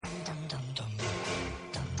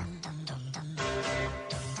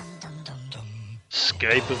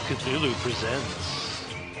Skype of Cthulhu presents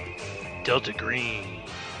Delta Green,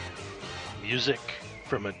 music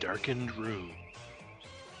from a darkened room.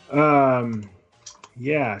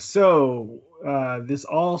 This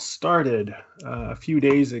all started a few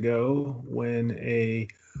days ago when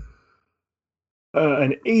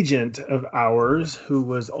an agent of ours who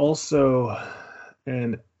was also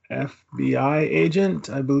an FBI agent,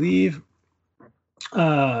 I believe,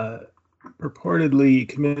 purportedly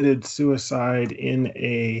committed suicide in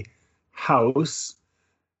a house.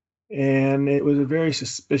 And it was a very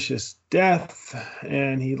suspicious death,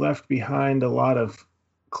 and he left behind a lot of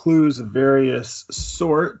clues of various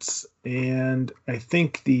sorts. And I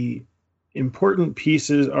think the important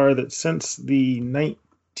pieces are that since the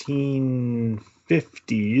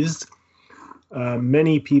 1950s,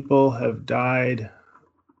 many people have died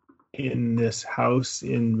in this house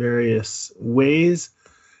in various ways,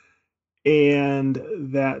 and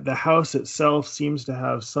that the house itself seems to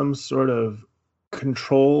have some sort of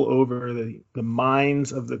control over the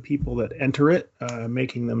minds of the people that enter it,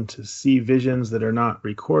 making them to see visions that are not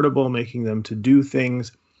recordable, making them to do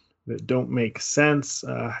things that don't make sense,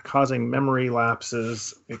 causing memory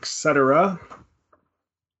lapses, etc.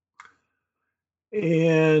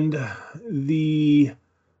 And we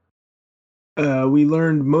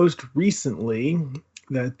learned most recently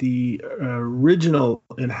that the original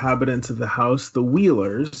inhabitants of the house, the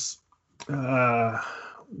Wheelers,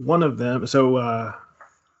 one of them, the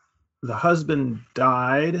husband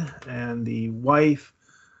died and the wife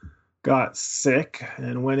got sick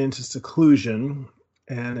and went into seclusion.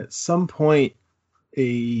 And at some point,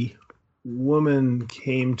 a woman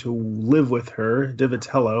came to live with her,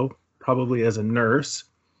 Divitello, probably as a nurse.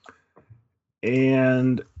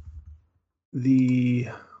 And the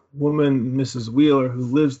woman, Mrs. Wheeler, who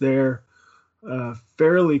lives there,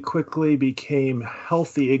 fairly quickly became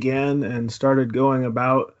healthy again and started going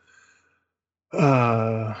about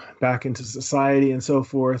back into society and so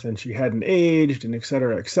forth. And she hadn't aged, and et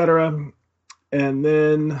cetera, et cetera. And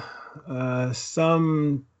then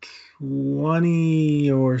some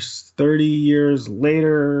 20 or 30 years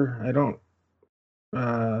later,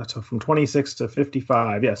 so from 26 to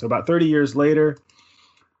 55, so about 30 years later,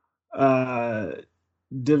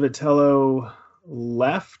 Divitello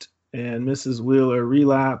left, and Mrs. Wheeler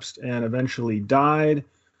relapsed and eventually died.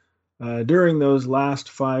 During those last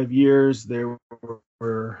 5 years, there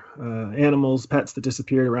were animals, pets that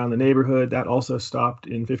disappeared around the neighborhood. That also stopped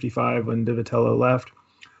in 55 when Divitello left.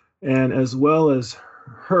 And as well as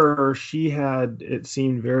her, she had, it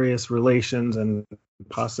seemed, various relations and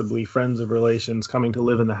possibly friends of relations coming to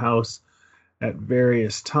live in the house at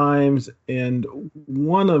various times. And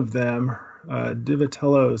one of them,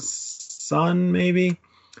 Divitello's son, maybe,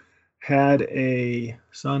 had a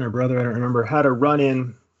son or brother, I don't remember, had a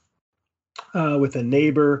run-in with a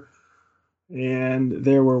neighbor, and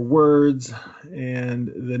there were words, and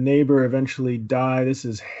the neighbor eventually died. This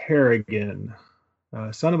is Harrigan,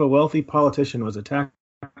 son of a wealthy politician, was attacked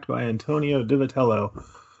by Antonio Divitello,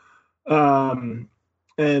 and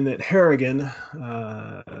that Harrigan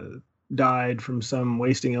died from some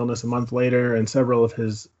wasting illness a month later, and several of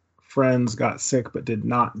his friends got sick but did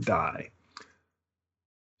not die.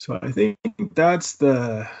 So I think that's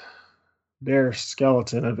the bare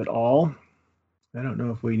skeleton of it all. I don't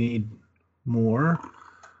know if we need more.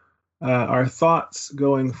 Our thoughts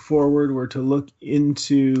going forward were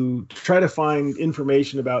to try to find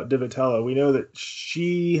information about Divitello. We know that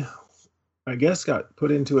she, I guess, got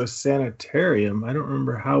put into a sanitarium. I don't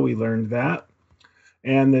remember how we learned that.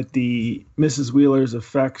 And that the Mrs. Wheeler's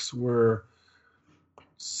effects were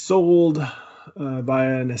sold by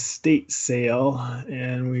an estate sale,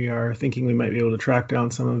 and we are thinking we might be able to track down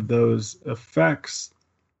some of those effects.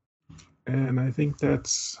 And I think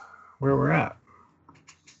that's where we're at.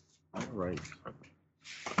 All right.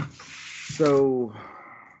 So,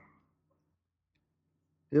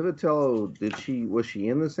 Divitello, was she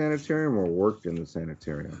in the sanitarium or worked in the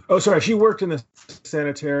sanitarium? Oh, sorry, she worked in the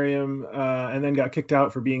sanitarium and then got kicked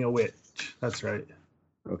out for being a witch. That's right.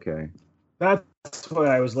 Okay. That's why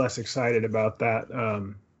I was less excited about that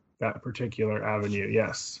particular avenue.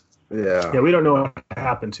 Yes. Yeah. Yeah, we don't know what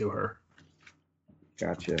happened to her.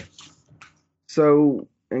 Gotcha. So,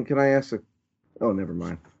 and can I ask oh, never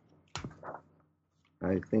mind.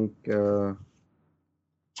 I think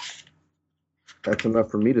that's enough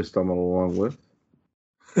for me to stumble along with.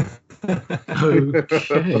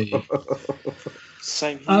 Okay.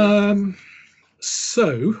 Same here.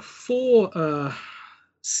 So, for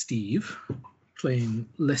Steve, playing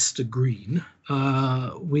Lester Green,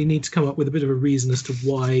 we need to come up with a bit of a reason as to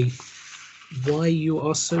why why you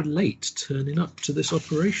are so late turning up to this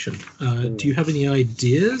operation. Do you have any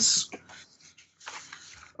ideas?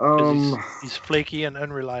 He's flaky and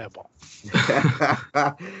unreliable.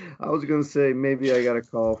 I was gonna say maybe I got a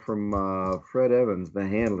call from Fred Evans, the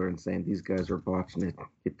handler, and saying these guys are botching it.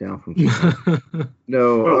 Get down from Chicago.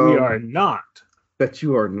 No, but we are not. Bet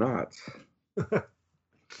you are not.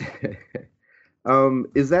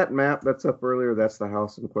 Is that map that's up earlier? That's the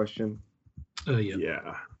house in question. Yeah.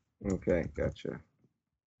 Yeah. Okay, gotcha.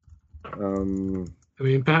 I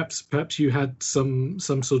mean, perhaps you had some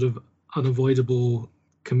sort of unavoidable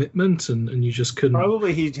commitment, and you just couldn't.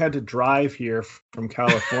 Probably he had to drive here from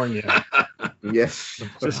California. Yes,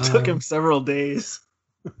 just took him several days.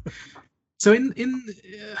 So in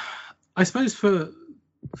I suppose for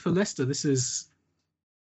Lester, this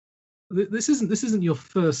isn't your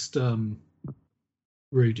first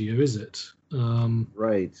rodeo, is it?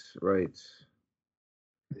 Right.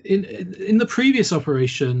 In the previous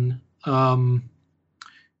operation,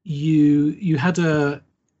 you had there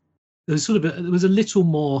was a little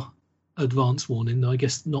more advance warning, though I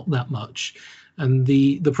guess not that much, and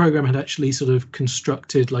the program had actually sort of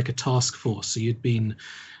constructed like a task force. So you'd been,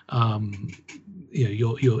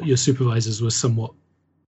 your supervisors were somewhat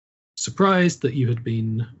surprised that you had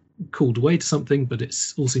been called away to something, but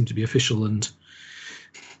it's all seemed to be official, and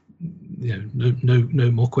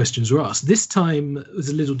no more questions were asked. This time it was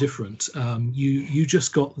a little different. You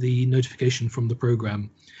just got the notification from the program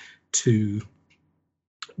to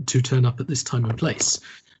turn up at this time and place,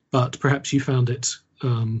 but perhaps you found it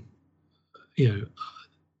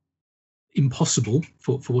impossible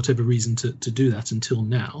for whatever reason to do that until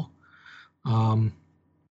now.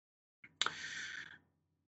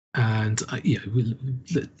 And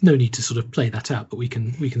no need to sort of play that out, but we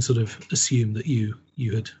can sort of assume that you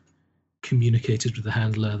had communicated with the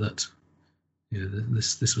handler that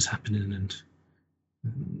this was happening, and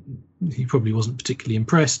he probably wasn't particularly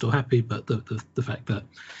impressed or happy, but the fact that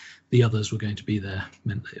the others were going to be there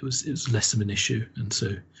meant that it was less of an issue, and so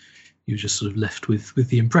you were just sort of left with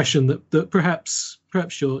the impression that perhaps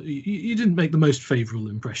you didn't make the most favourable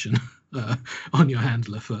impression on your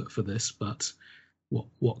handler for this, but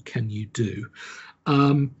what can you do?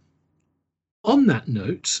 On that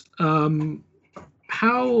note,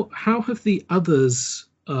 how have the others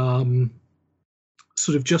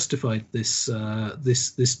sort of justified this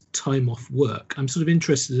time off work? I'm sort of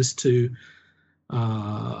interested as to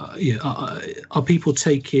are people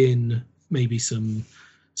taking maybe some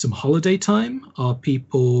holiday time? Are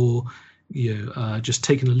people just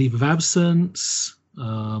taking a leave of absence?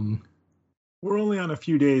 We're only on a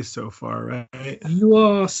few days so far, right? You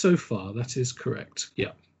are so far. That is correct.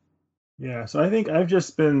 Yeah. Yeah. So I think I've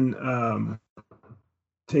just been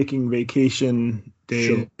taking vacation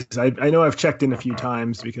days. Sure. I know I've checked in a few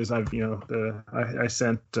times because I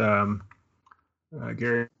sent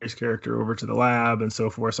Gary's character over to the lab and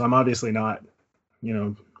so forth. So I'm obviously not,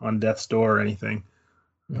 on death's door or anything.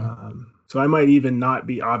 Mm-hmm. So I might even not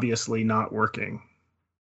be obviously not working.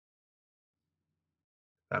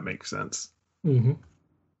 That makes sense. Mm-hmm.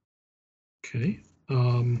 Okay.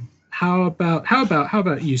 How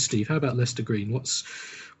about you, Steve? How about Lester Green?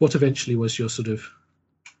 What eventually was your sort of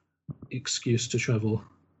excuse to travel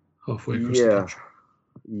halfway across the country?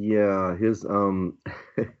 Yeah.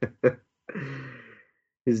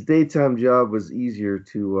 His daytime job was easier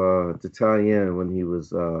to tie in when he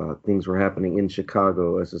was things were happening in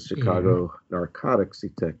Chicago as a Chicago narcotics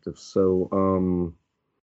detective. So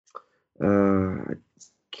I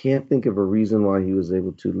can't think of a reason why he was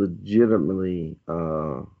able to legitimately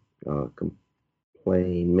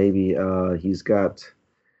complain. Maybe he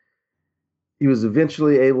was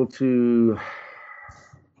eventually able to,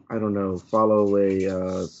 I don't know,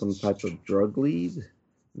 follow some type of drug lead,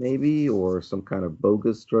 maybe, or some kind of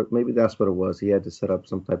bogus drug. Maybe that's what it was. He had to set up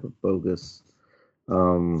some type of bogus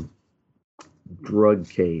drug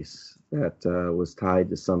case that was tied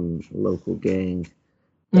to some local gang.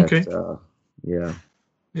 Okay. Yeah.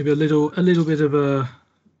 Maybe a little bit of a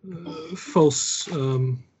false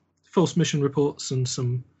mission reports and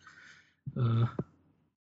some.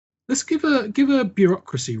 Let's give a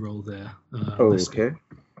bureaucracy roll there. Okay.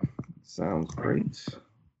 Sounds great. Let's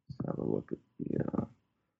have a look at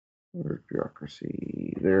the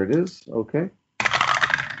bureaucracy. There it is. Okay.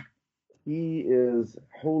 He is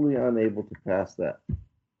wholly unable to pass that.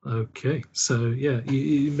 Okay, so yeah,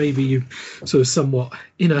 maybe you sort of somewhat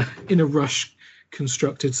in a rush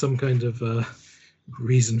constructed some kind of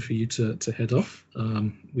reason for you to head off.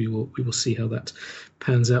 We will see how that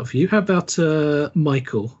pans out for you. How about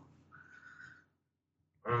Michael?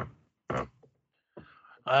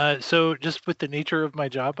 So just with the nature of my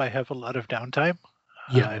job, I have a lot of downtime.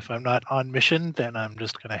 Yeah. If I'm not on mission, then I'm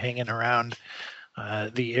just kind of hanging around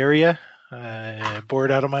the area,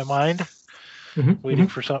 bored out of my mind, waiting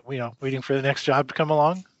for waiting for the next job to come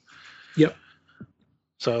along. Yep.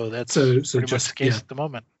 So that's so pretty just much the case yeah. at the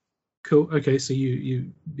moment. Cool. Okay, so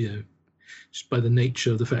you know, just by the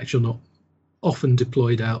nature of the fact you're not often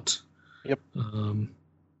deployed out. Yep.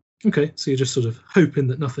 Okay, so you're just sort of hoping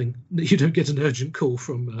that you don't get an urgent call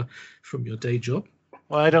from your day job.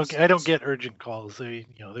 Well, I don't get urgent calls.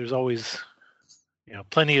 There's always,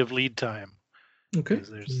 plenty of lead time. Okay.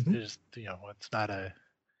 There's it's not a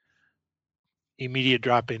immediate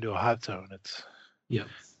drop into a hot zone. It's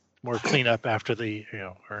more cleanup after the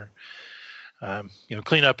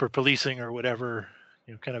cleanup or policing or whatever,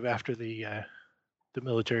 kind of after the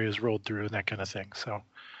military has rolled through and that kind of thing. So,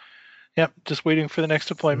 just waiting for the next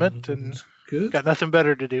deployment and good. Got nothing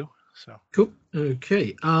better to do. So cool.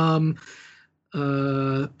 Okay.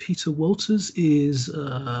 Peter Walters is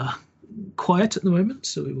quiet at the moment,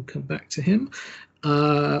 so we will come back to him.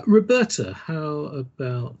 Roberta, how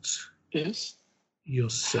about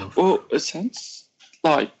yourself? Well, it sounds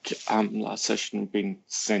like last session being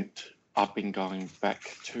sent up and going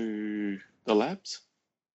back to the labs,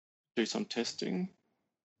 do some testing.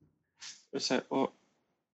 Is that what?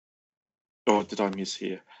 Or did I miss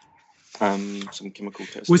here? Some chemical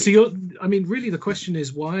testing. Well, so really the question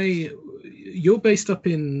is why you're based up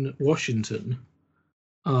in Washington.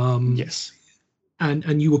 Yes.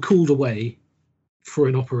 And you were called away for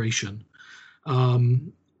an operation.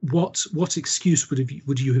 What excuse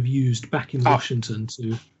would you have used back in Washington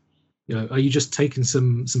to, are you just taking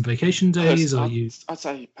some vacation days? I'd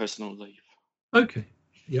say personal leave. Okay.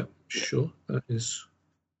 Yep. Sure. That is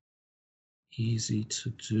easy to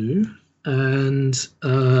do. And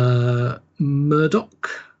Murdoch.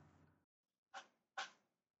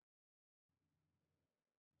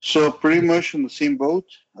 So pretty much in the same boat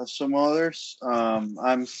as some others.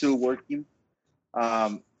 I'm still working.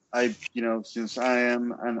 Since I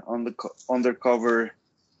am an undercover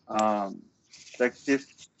detective,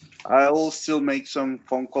 I will still make some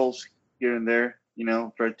phone calls here and there.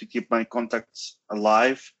 Try to keep my contacts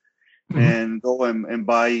alive, and go and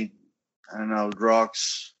buy, I don't know,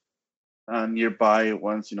 drugs nearby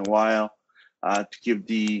once in a while to keep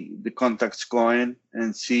the contacts going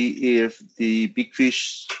and see if the big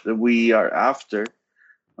fish that we are after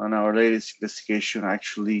on our latest investigation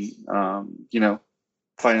actually,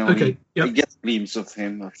 finally get a glimpse of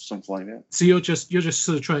him or something like that. So you're just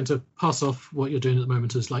sort of trying to pass off what you're doing at the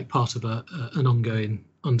moment as like part of an ongoing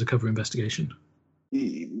undercover investigation.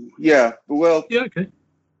 Yeah. Well. Yeah. Okay.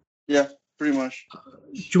 Yeah. Pretty much.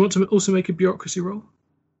 Do you want to also make a bureaucracy roll?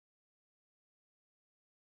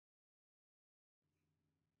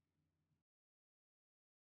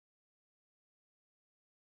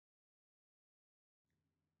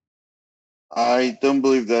 I don't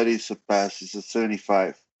believe that is a pass. It's a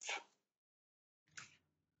 75.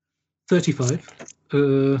 35. I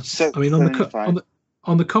mean,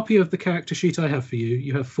 on the copy of the character sheet I have for you,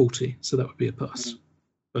 you have 40, so that would be a pass.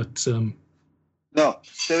 But no,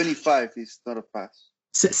 75 is not a pass.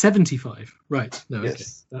 75, right? No,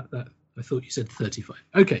 yes. Okay. That I thought you said 35.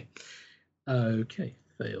 Okay,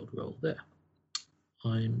 failed roll there.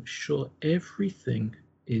 I'm sure everything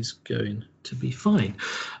is going to be fine.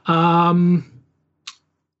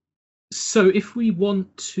 So if we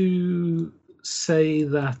want to say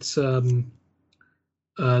that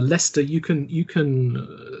Lester, you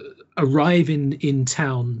can arrive in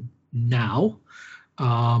town now.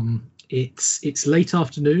 It's late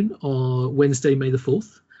afternoon on Wednesday, May the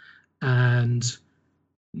 4th, and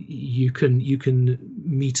you can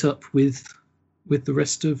meet up with the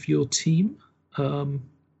rest of your team.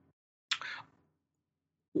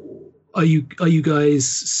 Are you guys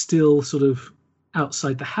still sort of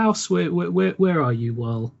outside the house? Where are you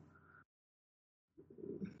while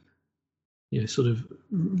sort of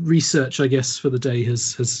research, I guess, for the day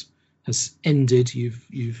has ended?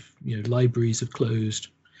 You've libraries have closed,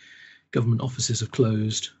 government offices have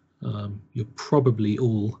closed. You're probably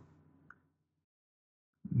all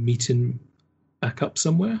meeting back up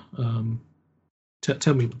somewhere.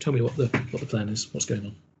 Tell me what the plan is. What's going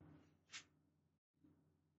on?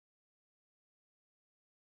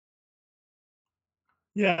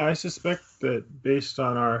 Yeah, I suspect that based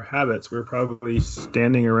on our habits, we're probably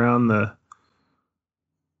standing around the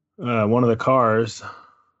one of the cars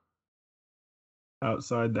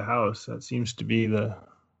outside the house. That seems to be the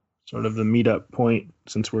sort of the meetup point,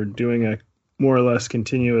 since we're doing a more or less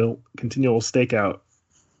continual stakeout.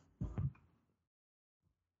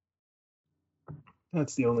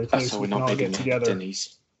 That's the only place so we can all get together.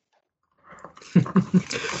 Denny's.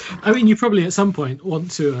 I mean, you probably at some point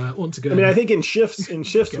want to go. I mean, I think in shifts we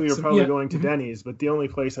were probably going to Denny's, but the only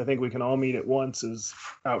place I think we can all meet at once is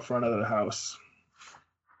out front of the house.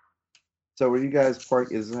 So where you guys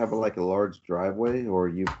park, is it have like a large driveway, or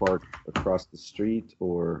you park across the street,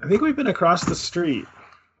 or? I think we've been across the street.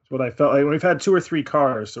 That's what I felt like. We've had 2 or 3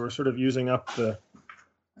 cars, so we're sort of using up the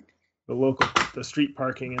street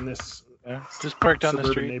parking in this just park down the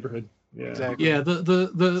street neighborhood. Yeah, exactly. Yeah,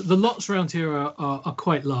 the lots around here are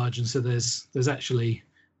quite large, and so there's actually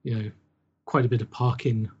quite a bit of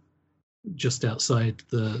parking just outside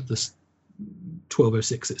the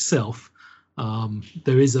 1206 itself.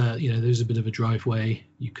 There is there's a bit of a driveway.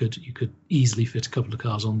 You could easily fit a couple of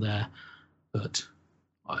cars on there, but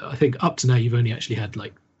I think up to now you've only actually had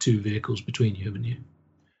like 2 vehicles between you, haven't you?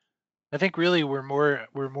 I think really we're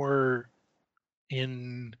more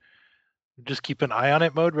in just keep an eye on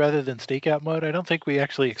it mode rather than stakeout mode. I don't think we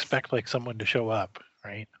actually expect like someone to show up,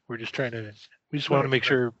 right? We just want to make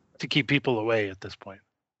sure to keep people away at this point.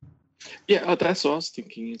 Yeah, that's what I was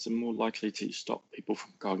thinking. It's more likely to stop people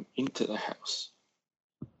from going into the house.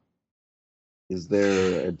 Is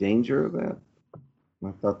there a danger of that?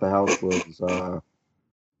 I thought the house was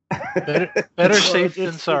better safe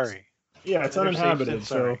than sorry. Yeah, it's uninhabited,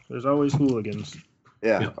 so there's always hooligans.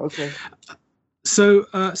 Yeah. Okay. So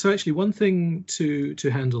actually, one thing to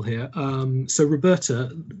handle here. So Roberta,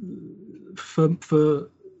 for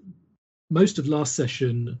most of last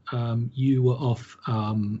session, you were off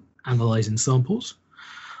analyzing samples.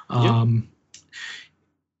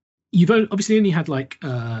 You've obviously only had like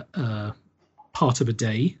part of a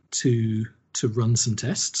day to run some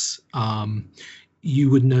tests. You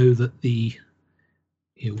would know that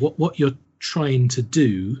what you're trying to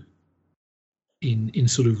do in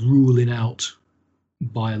sort of ruling out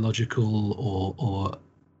biological or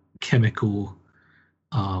chemical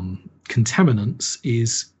contaminants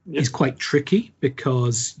is quite tricky,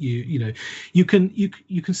 because you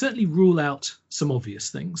can certainly rule out some obvious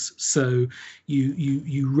things. So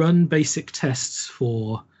you run basic tests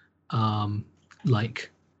for like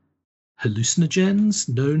hallucinogens,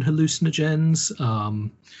 known hallucinogens.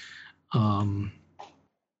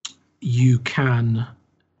 You can.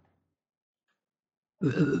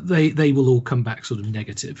 They will all come back sort of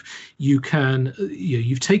negative. You can,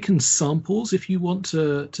 you've taken samples if you want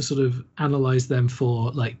to sort of analyze them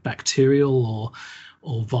for like bacterial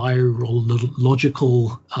or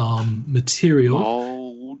virological material.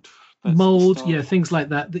 Mold, things like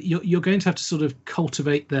that. That you're going to have to sort of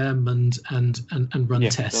cultivate them and run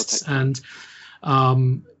tests. And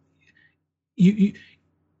you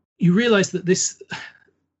realize that this.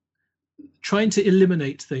 Trying to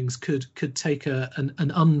eliminate things could take an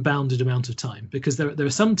unbounded amount of time, because there are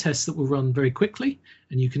some tests that will run very quickly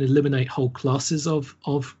and you can eliminate whole classes of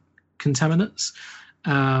contaminants.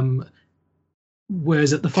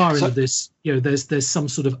 Whereas at the far end of this, there's some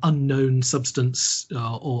sort of unknown substance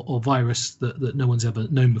or virus that no one's ever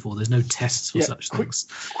known before. There's no tests for such things.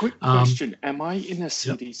 Quick question: am I in a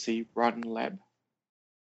CDC run lab?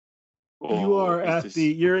 You are at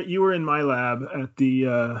you were in my lab at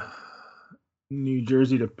the New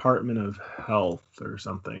Jersey Department of Health or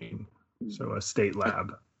something, so a state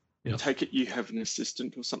lab. Take it you have an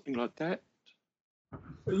assistant or something like that.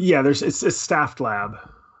 Yeah, it's a staffed lab.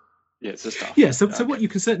 Yeah, it's a staff. Yeah, so what you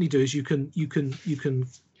can certainly do is you can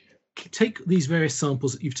take these various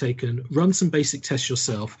samples that you've taken, run some basic tests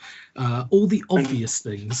yourself. All the obvious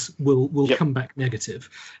things will come back negative,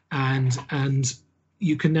 and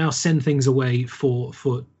you can now send things away to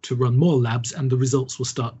run more labs, and the results will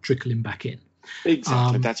start trickling back in.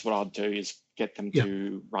 Exactly. That's what I'll do, is get them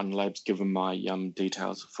to run labs, give them my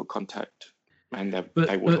details for contact, and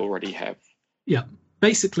they will already have. Yeah,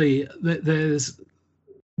 basically, there's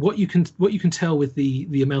what you can tell with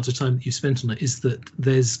the amount of time that you've spent on it is that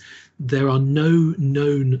there are no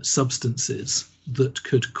known substances that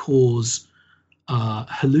could cause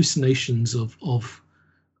hallucinations of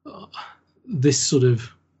this sort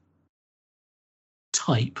of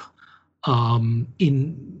type.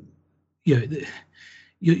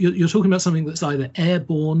 You're talking about something that's either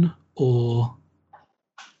airborne or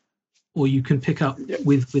you can pick up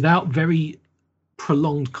without very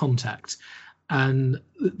prolonged contact, and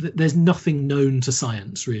there's nothing known to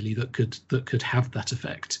science really that could have that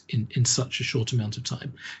effect in such a short amount of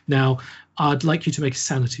time. Now, I'd like you to make a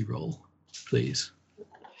sanity roll, please.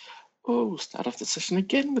 Oh, start off the session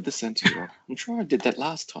again with the sanity roll. I'm sure I did that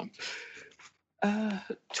last time.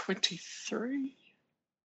 23.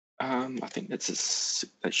 I think that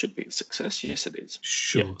should be a success. Yes, it is.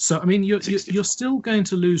 Sure. Yep. So, I mean, you're still going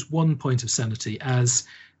to lose 1 point of sanity as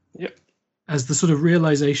the sort of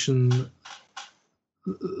realization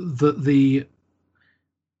the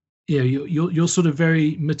your sort of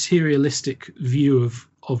very materialistic view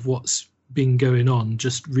of what's been going on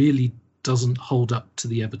just really doesn't hold up to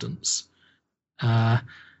the evidence, and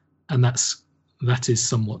that is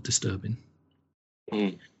somewhat disturbing.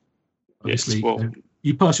 Obviously, Yes, well,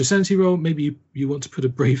 you pass your sanity roll. Maybe you want to put a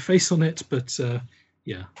brave face on it, but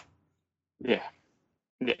yeah. yeah.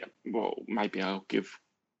 Well, maybe I'll give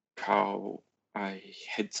Carl a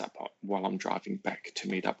heads up while I'm driving back to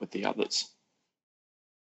meet up with the others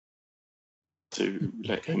to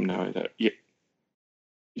let him know that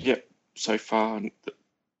so far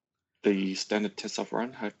the standard tests I've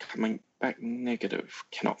run are coming back negative.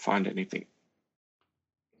 Cannot find anything.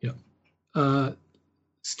 Yeah.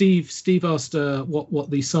 Steve asked what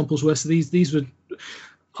these samples were. So these were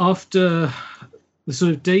after the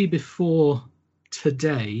sort of day before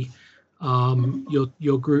today.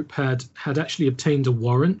 Your group had actually obtained a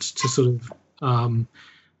warrant to sort of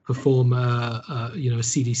perform a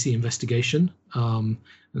CDC investigation, and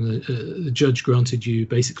the judge granted you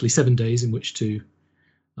basically 7 days in which to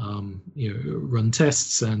run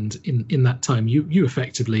tests, and in that time you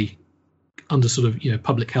effectively, under sort of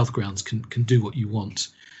public health grounds, can do what you want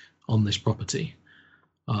on this property,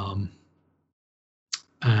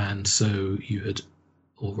 and so you had,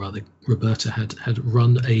 or rather Roberta had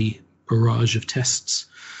run a barrage of tests,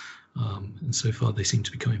 and so far they seem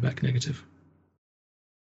to be coming back negative.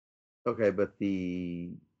 Okay, but the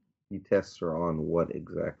tests are on what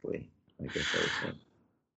exactly?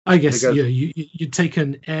 I guess you'd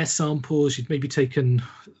taken air samples, you'd maybe taken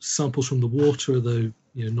samples from the water, although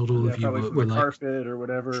not all of you were like carpet or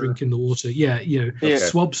whatever, drinking the water.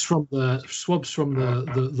 Swabs from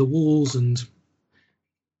the walls and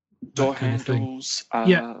door handles.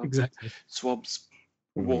 Exactly. Swabs.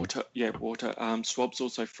 Water. Swabs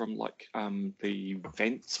also from like the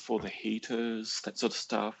vents for the heaters, that sort of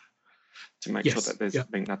stuff, to make sure that there's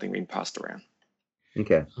nothing being passed around.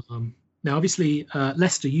 Okay. Now, obviously,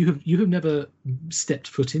 Lester, you have never stepped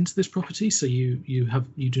foot into this property, so you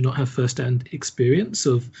do not have first-hand experience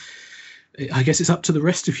of. I guess it's up to the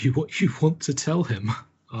rest of you what you want to tell him,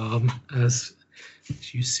 as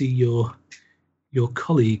you see your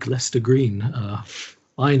colleague Lester Green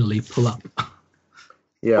finally pull up.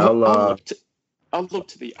 Yeah, I'll look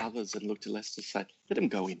to the others and look to Lester and say, let him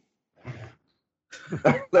go in.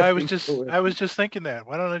 I was just thinking that.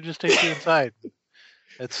 Why don't I just take you inside?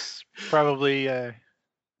 It's probably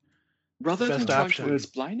rather best than trying option. to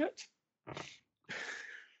explain it.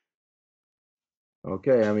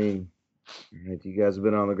 Okay, I mean, you guys have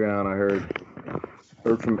been on the ground. I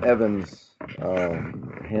heard from Evans.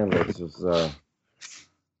 Handler. This is a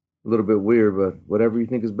little bit weird, but whatever you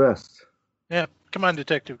think is best. Yeah, come on,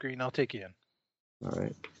 Detective Green. I'll take you in. All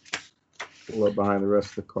right. Pull up behind the rest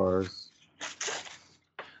of the cars.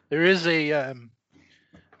 There is a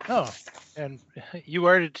and you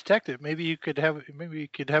are a detective. Maybe you could have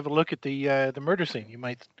a look at the murder scene. You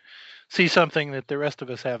might see something that the rest of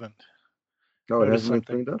us haven't. Oh, it hasn't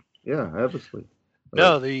been cleaned up? Yeah, obviously.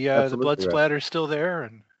 No, the blood splatter's still there,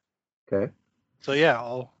 and okay. So yeah,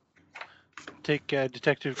 I'll take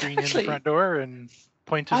Detective Green in the front door and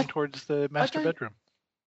point him towards the master bedroom.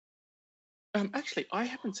 Actually, I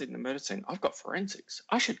haven't seen the murder scene. I've got forensics.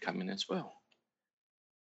 I should come in as well.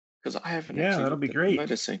 Because I haven't actually that'll be looked at great. the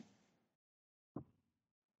murder scene.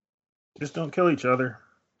 Just don't kill each other.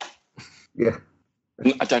 Yeah.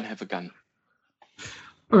 I don't have a gun.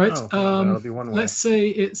 All right. That'll be one way. Let's say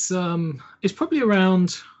it's probably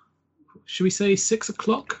around, should we say 6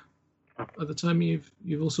 o'clock? By the time you've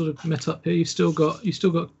all sort of met up here, you've still got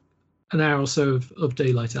an hour or so of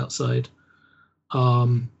daylight outside,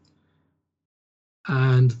 and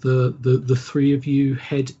the three of you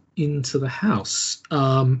head into the house.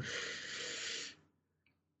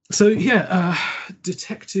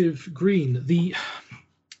 Detective Green,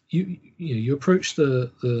 you approach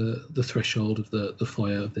the threshold of the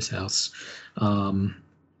foyer of this house, and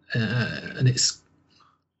it's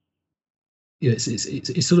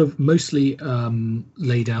sort of mostly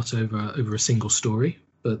laid out over a single story,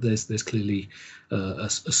 but there's clearly a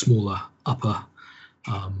smaller upper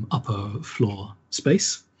floor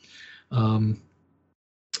space.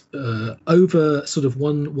 Over sort of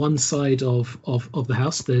one side of the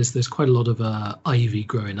house, there's quite a lot of ivy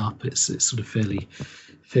growing up. It's sort of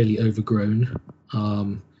fairly overgrown.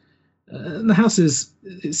 And the house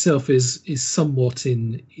itself is somewhat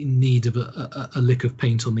in need of a lick of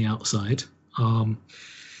paint on the outside.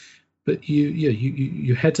 But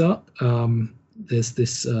you head up. There's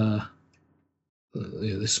this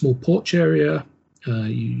this small porch area.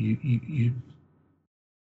 You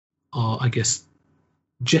are, I guess,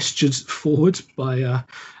 gestured forward by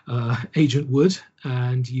Agent Wood,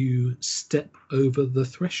 and you step over the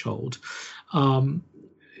threshold. Can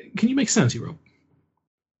you make a sanity roll?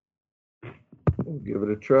 We'll give it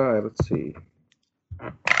a try. Let's see.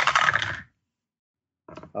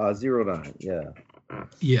 09. Yeah.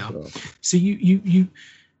 Yeah. So you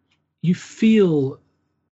feel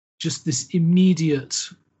just this immediate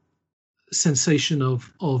sensation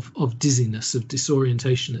of dizziness, of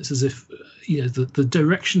disorientation. It's as if the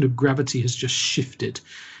direction of gravity has just shifted,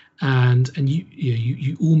 and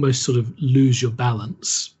you almost sort of lose your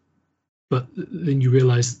balance, but then you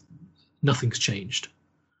realize nothing's changed.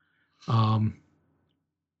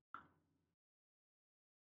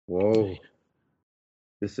 Whoa.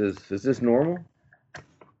 Is this normal?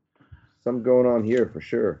 Something going on here for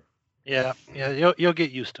sure. Yeah, you'll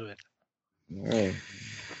get used to it. All right.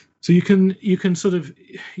 So you can sort of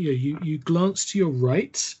you glance to your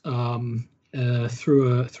right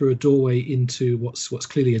through a doorway into what's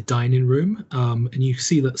clearly a dining room, and you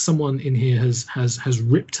see that someone in here has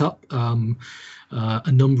ripped up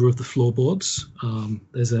a number of the floorboards.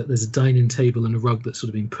 There's a dining table and a rug that's sort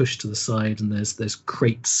of being pushed to the side, and there's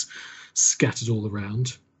crates scattered all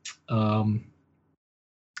around. Are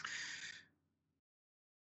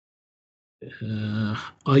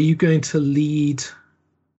you going to lead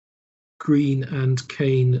Green and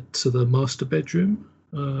Kane to the master bedroom,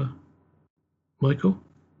 Michael?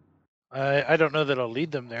 I don't know that I'll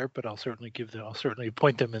lead them there, but I'll certainly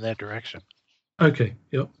point them in that direction. Okay.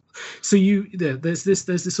 Yep. So there's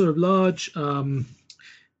this sort of large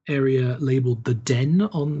area labeled the den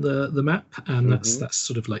on the map, and that's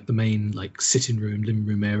sort of like the main sitting room, living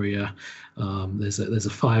room area. There's a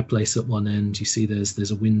fireplace at one end. You see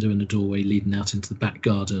there's a window and a doorway leading out into the back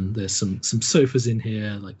garden. There's some sofas in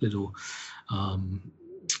here, like little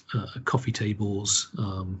coffee tables,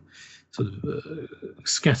 sort of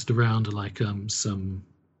scattered around are like some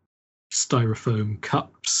styrofoam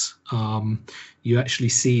cups. You actually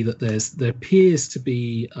see that there appears to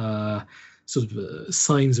be sort of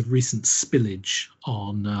signs of recent spillage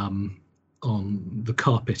on the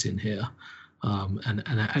carpet in here, and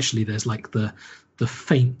actually there's like the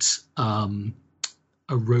faint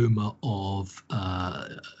aroma of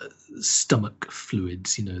stomach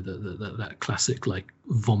fluids. That classic like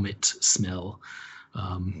vomit smell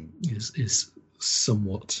is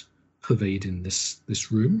somewhat pervading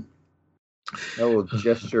this room. I will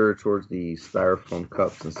gesture towards the styrofoam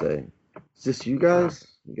cups and say, "Is this you guys?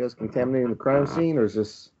 You guys contaminating the crime scene, or is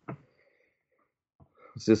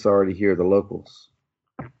this already here, the locals?"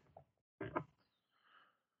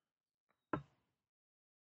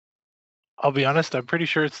 I'll be honest, I'm pretty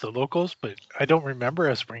sure it's the locals, but I don't remember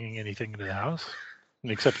us bringing anything into the house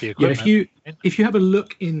except the equipment. Yeah, if you have a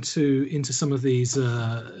look into some of these, one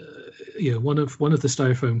of the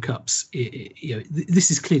styrofoam cups, this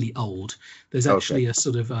is clearly old. There's actually a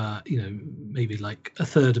sort of maybe like a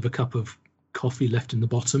third of a cup of coffee left in the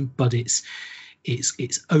bottom, but it's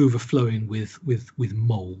overflowing with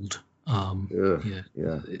mold.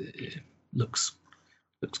 It looks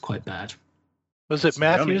quite bad. Was it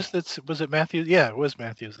Matthews? Was it Matthews? Yeah, it was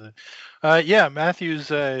Matthews. Matthews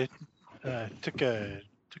took a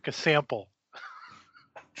sample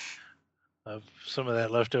of some of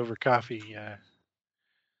that leftover coffee.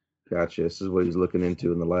 Gotcha. This is what he's looking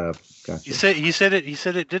into in the lab. Gotcha. He said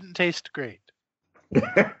it didn't taste great.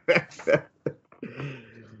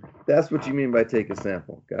 That's what you mean by take a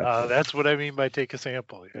sample. Gotcha. That's what I mean by take a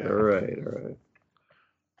sample. Yeah. All right.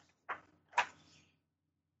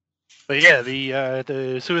 But yeah,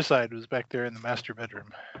 the suicide was back there in the master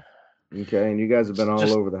bedroom. Okay, and you guys have been all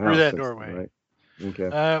over the house through that doorway, right?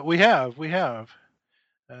 Okay. We have.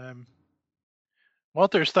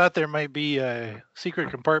 Walters thought there might be a secret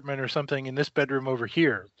compartment or something in this bedroom over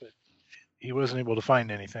here, but he wasn't able to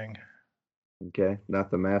find anything. Okay,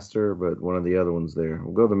 not the master, but one of the other ones there.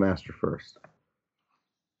 We'll go the master first.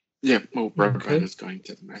 Yeah, Brad is going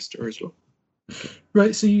to the master as well.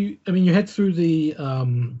 Right, so you head through the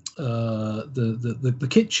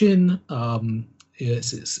kitchen.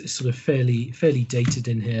 It's sort of fairly dated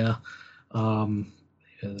in here,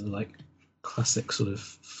 like classic sort of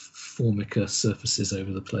formica surfaces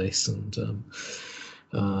over the place, and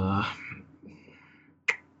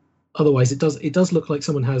otherwise it does look like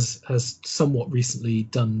someone has somewhat recently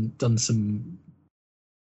done some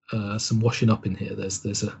washing up in here.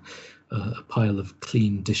 There's a pile of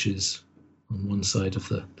clean dishes on one side of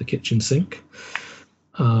the kitchen sink.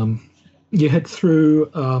 You head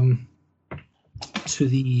through to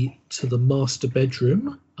the master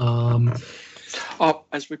bedroom.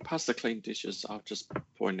 As we pass the clean dishes, I'll just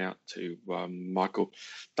point out to Michael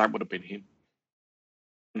that would have been him.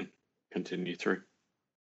 continue through.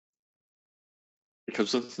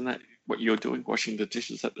 Because isn't that what you're doing, washing the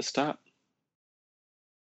dishes at the start?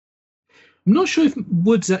 I'm not sure if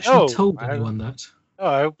Woods actually told anyone that.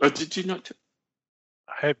 Oh, Or did you not?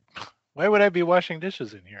 why would I be washing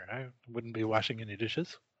dishes in here? I wouldn't be washing any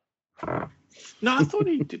dishes. No, I thought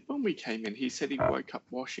he did when we came in. He said he woke up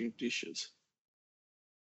washing dishes.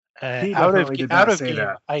 He Out definitely did not out of say game,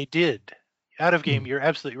 that. I did. Out of game, you're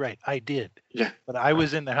absolutely right. I did. Yeah. But I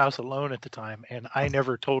was in the house alone at the time, and I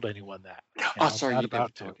never told anyone that. Oh, I'm sorry, not you never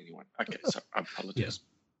about told to. anyone. Okay, so I apologize.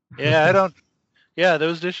 Yeah, I don't. Yeah,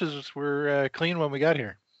 those dishes were clean when we got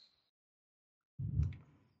here.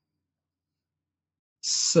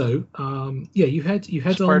 So, you head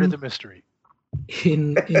It's on part of the mystery.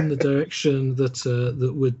 in the direction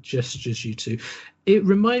that Wood gestures you to. It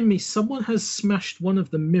remind me, someone has smashed one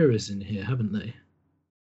of the mirrors in here, haven't they?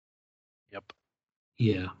 Yep.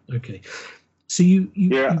 Yeah. Okay. So you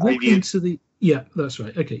Yeah, I walk did. into the that's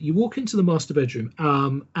right. Okay, you walk into the master bedroom,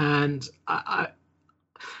 and I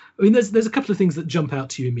mean, there's a couple of things that jump out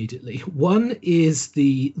to you immediately. One is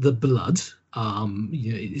the blood.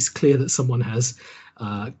 It's clear that someone has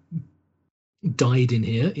died in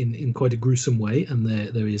here in quite a gruesome way, and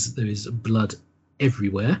there is blood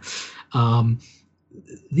everywhere.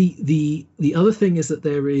 The other thing is that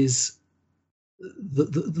there is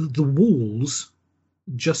the walls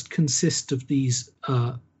just consist of these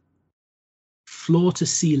floor to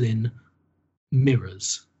ceiling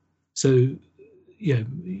mirrors. So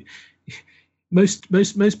most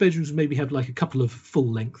bedrooms maybe have like a couple of full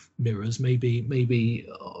length mirrors, maybe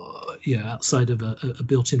outside of a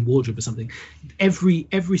built-in wardrobe or something.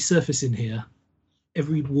 Every surface in here,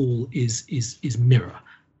 every wall is mirror,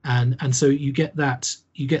 and so you get that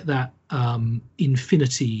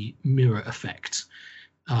infinity mirror effect.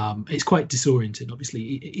 It's quite disorienting. Obviously,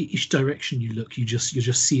 each direction you look, you're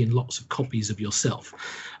just seeing lots of copies of yourself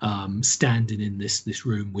standing in this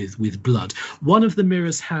room with blood. One of the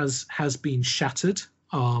mirrors has been shattered,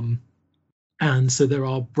 and so there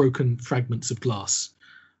are broken fragments of glass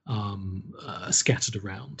scattered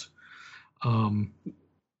around.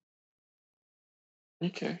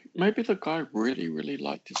 Okay, maybe the guy really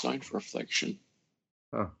liked his own reflection.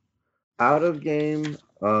 Out of game,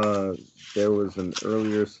 there was an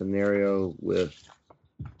earlier scenario with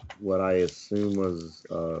what I assume was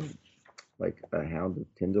like a Hound of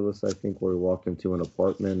Tindalus, I think, where we walked into an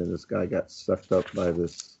apartment and this guy got sucked up by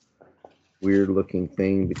this weird-looking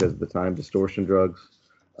thing because of the time distortion drugs.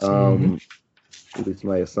 At least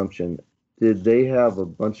my assumption. Did they have a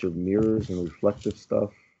bunch of mirrors and reflective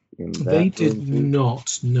stuff in that They did room too?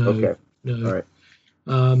 not. No. Okay. No. All right.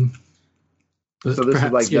 But So this is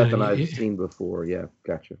perhaps, like nothing I've seen before. Yeah,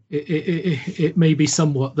 gotcha. It may be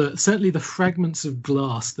somewhat that certainly the fragments of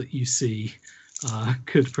glass that you see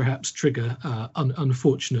could perhaps trigger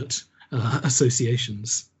unfortunate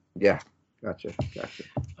associations. Yeah, gotcha.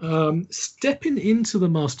 Stepping into the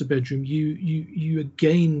master bedroom, you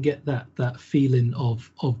again get that feeling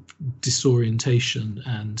of disorientation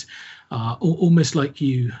and almost like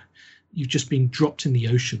you've just been dropped in the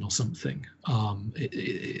ocean or something.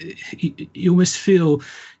 You almost feel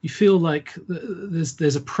like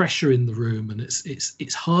there's a pressure in the room, and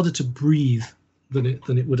it's harder to breathe than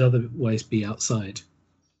it would otherwise be outside.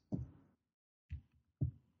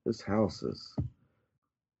 This house is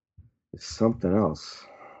something else.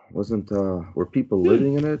 Were people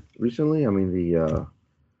living in it recently? I mean, the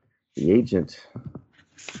agent.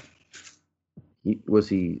 Was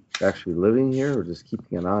he actually living here, or just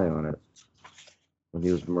keeping an eye on it when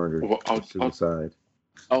he was murdered? Well, suicide.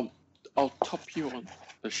 I'll top you on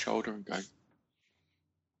the shoulder and go,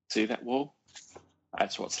 see that wall?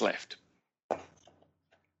 That's what's left.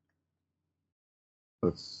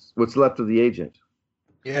 What's left of the agent?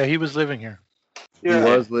 Yeah, he was living here. Yeah,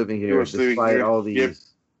 He was living here was living despite here. all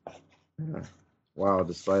these. Yep. Yeah. Wow,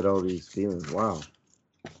 despite all these feelings. Wow.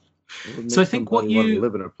 So I think what want to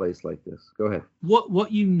live in a place like this. Go ahead.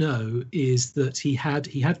 What you know is that he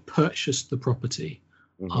had purchased the property,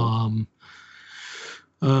 Mm-hmm.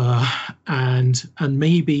 and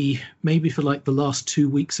maybe for like the last 2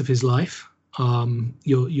 weeks of his life,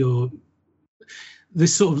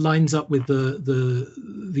 this sort of lines up with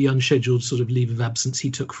the unscheduled sort of leave of absence he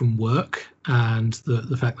took from work, and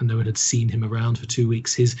the fact that no one had seen him around for 2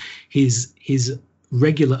 weeks. His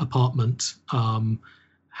regular apartment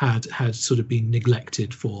had sort of been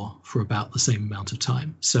neglected for about the same amount of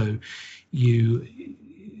time. So you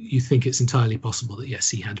think it's entirely possible that yes,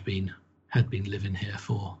 he had been living here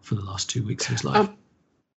for the last 2 weeks of his life.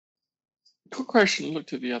 Quick question. Look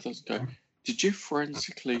to the others. Go. Did you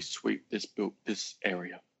forensically sweep this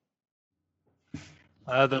area?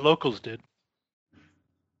 The locals did.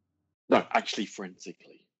 No, actually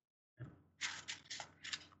forensically.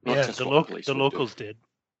 Not Yeah, just the what police would do. locals did.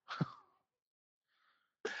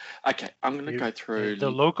 Okay, I'm going to go through.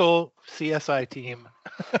 The local CSI team,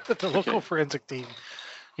 the local forensic team,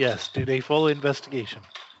 yes, did a full investigation.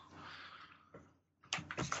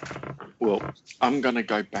 Well, I'm going to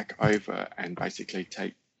go back over and basically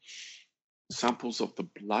take samples of the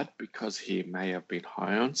blood because he may have been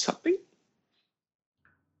high on something.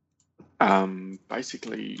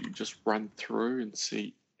 Basically, just run through and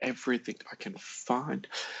see everything I can find.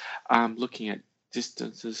 Looking at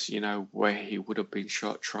distances, where he would have been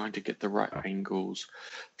shot, trying to get the right angles,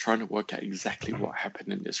 trying to work out exactly what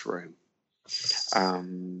happened in this room.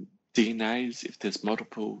 DNAs, if there's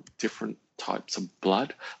multiple different types of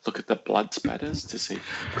blood, look at the blood spatters to see,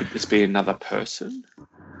 could this be another person?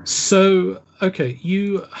 So, okay,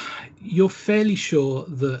 you're fairly sure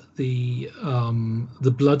that the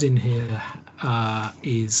blood in here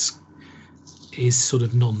is sort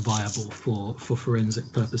of non-viable for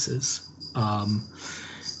forensic purposes.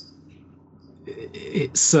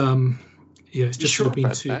 It's just sure sort of been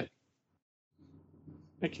about too. that?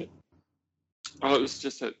 Okay. Oh, it was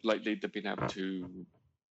just that lately they've been able to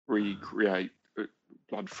recreate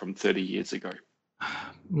blood from 30 years ago.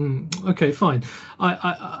 Okay, fine.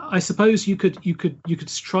 I suppose you could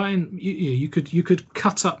try and you could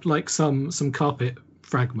cut up like some carpet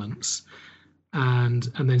fragments and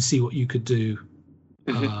then see what you could do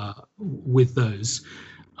with those.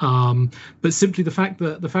 But simply the fact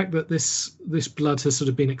that this blood has sort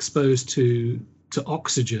of been exposed to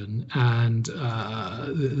oxygen and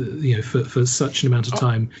for such an amount of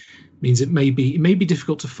time means it may be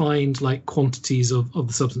difficult to find like quantities of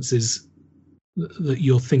the substances that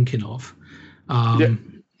you're thinking of.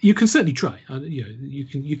 You can certainly try.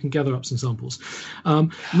 You can gather up some samples.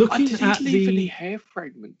 Looking did he at leave any hair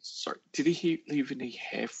fragments? Sorry, did he leave any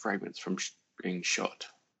hair fragments from being shot?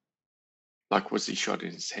 Like, was he shot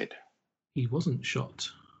in his head? He wasn't shot.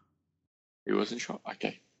 He wasn't shot.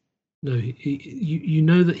 Okay. No, you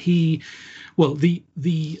know that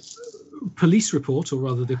the police report, or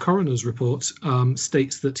rather the coroner's report,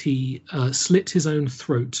 states that he slit his own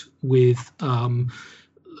throat with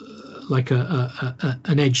like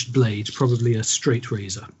an edged blade, probably a straight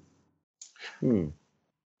razor.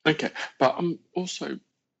 Okay, but I'm also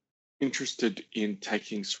interested in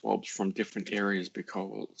taking swabs from different areas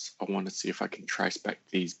because I want to see if I can trace back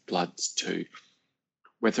these bloods to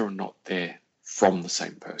whether or not they're from the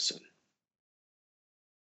same person.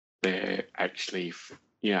 They're actually,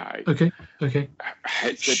 Okay.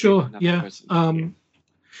 Sure. Yeah.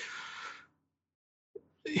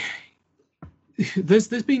 There's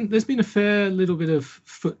been a fair little bit of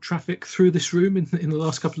foot traffic through this room in the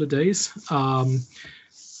last couple of days.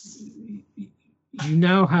 You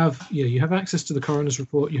now have you have access to the coroner's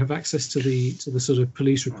report. You have access to the sort of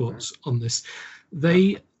police reports on this.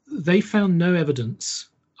 They found no evidence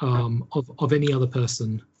of any other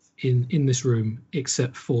person in this room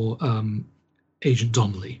except for Agent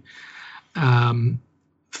Donnelly.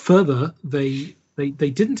 Further, they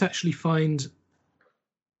didn't actually find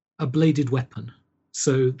a bladed weapon,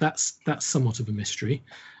 so that's somewhat of a mystery.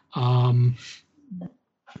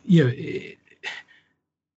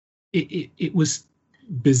 It was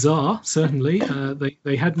bizarre, certainly.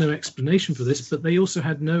 They had no explanation for this, but they also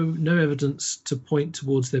had no evidence to point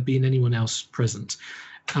towards there being anyone else present,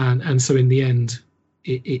 and so in the end,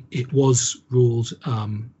 it was ruled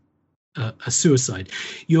a suicide.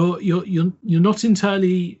 You're not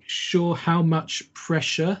entirely sure how much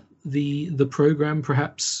pressure the program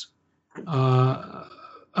perhaps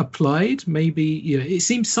applied. Maybe it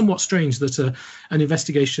seems somewhat strange that an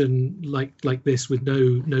investigation like this with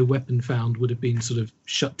no weapon found would have been sort of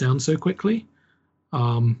shut down so quickly,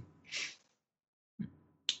 but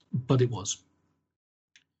it was.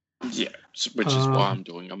 Yeah, which is why I'm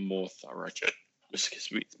doing a more thorough check.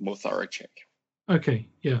 Okay,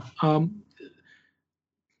 yeah.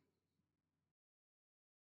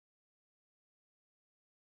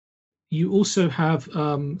 You also have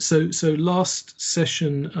so last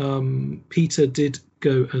session Peter did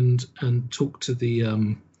go and talk to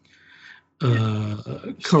the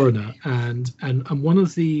coroner, and one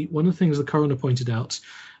of the things the coroner pointed out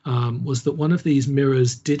was that one of these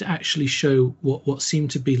mirrors did actually show what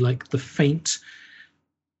seemed to be like the faint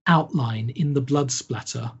outline in the blood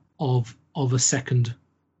splatter of a second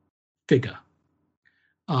figure.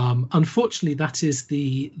 Unfortunately, that is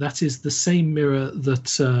the same mirror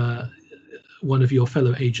that one of your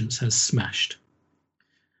fellow agents has smashed.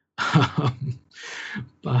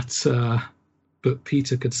 But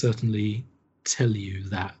Peter could certainly tell you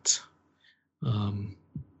that.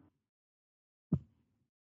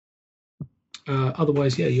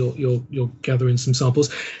 Otherwise, yeah, you're gathering some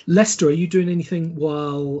samples. Lester, are you doing anything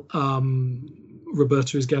while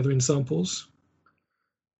Roberta is gathering samples?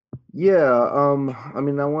 Yeah, I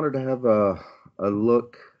mean, I wanted to have a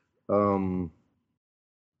look. I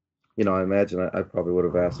imagine I probably would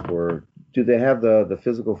have asked for. Do they have the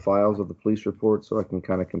physical files of the police report so I can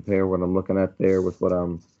kind of compare what I'm looking at there with what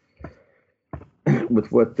I'm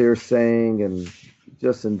with what they're saying, and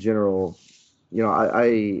just in general,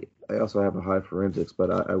 I also have a high forensics,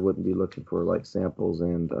 but I wouldn't be looking for like samples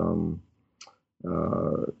and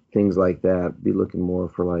things like that. Be looking more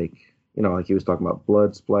for like like he was talking about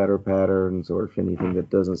blood splatter patterns, or if anything that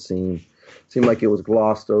doesn't seem like it was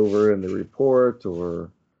glossed over in the report, or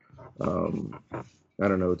I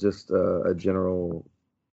don't know, just a general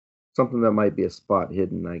something that might be a spot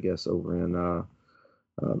hidden, I guess, over in the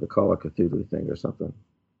Call of Cthulhu thing or something.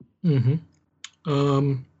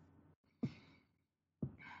 Mm-hmm.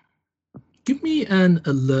 Give me an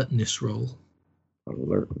alertness roll.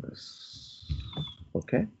 Alertness.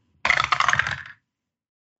 Okay.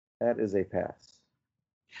 That is a pass.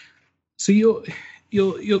 So you're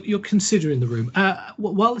considering the room.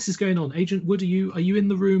 While this is going on, Agent Wood, are you in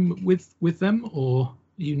the room with them, or are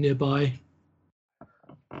you nearby?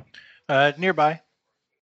 Nearby.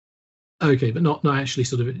 Okay, but not actually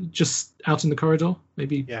sort of just out in the corridor,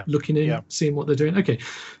 maybe looking in, seeing what they're doing. Okay,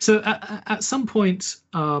 so at some point,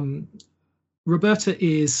 Roberta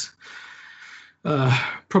is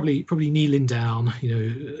probably kneeling down,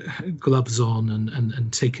 gloves on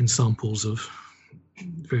and taking samples of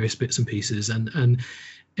various bits and pieces, and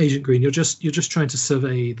Agent Green, you're just trying to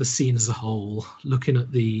survey the scene as a whole, looking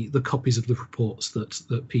at the copies of the reports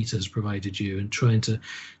that Peter has provided you, and trying to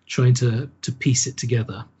piece it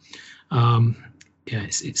together.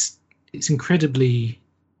 It's incredibly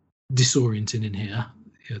disorienting in here.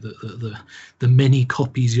 The many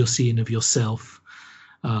copies you're seeing of yourself,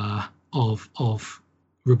 of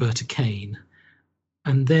Roberta Kane,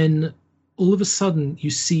 and then all of a sudden you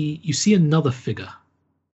see another figure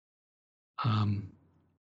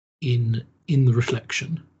in the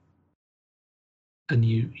reflection, and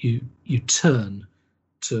you turn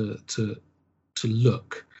to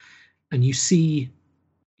look, and you see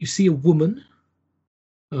a woman,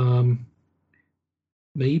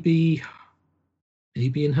 maybe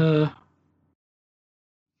in her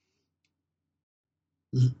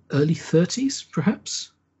early 30s,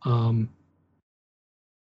 perhaps, and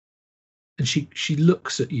she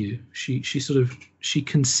looks at you. She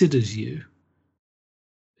considers you.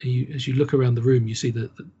 As you look around the room, you see that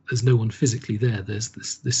there's no one physically there. There's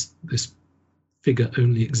this figure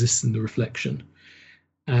only exists in the reflection,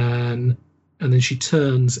 and then she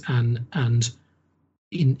turns and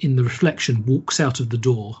in the reflection walks out of the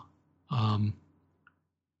door,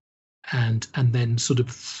 and then sort of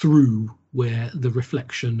through where the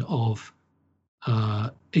reflection of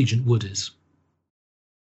Agent Wood is.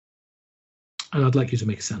 And I'd like you to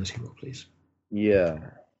make a sanity roll, please. Yeah.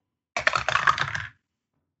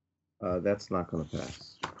 That's not going to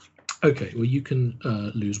pass. Okay, well, you can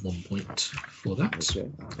lose 1 point for that. Okay.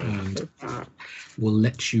 And we'll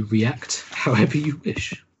let you react however you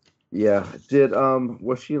wish. Yeah.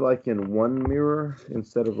 Was she like in one mirror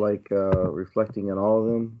instead of like reflecting in all of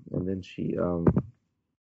them? And then she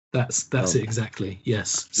That's it exactly.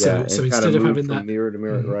 Yes. Yeah, So instead of having that mirror to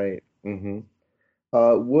mirror, right? Mm-hmm.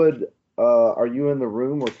 Would are you in the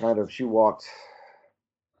room, or kind of she walked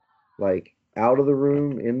like out of the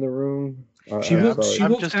room, in the room? She walked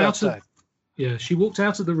just out outside. of. Yeah, she walked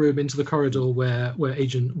out of the room into the corridor where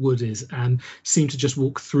Agent Wood is, and seemed to just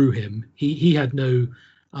walk through him. He had no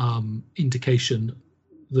indication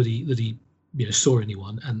that he saw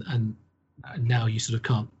anyone, and now you sort of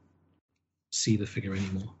can't see the figure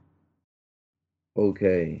anymore.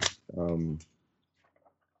 Okay.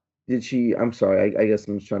 Did she? I'm sorry. I guess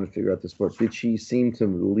I'm just trying to figure out this part. Did she seem to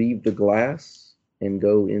leave the glass and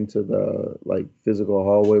go into the like physical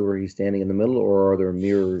hallway where he's standing in the middle, or are there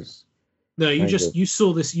mirrors? No, you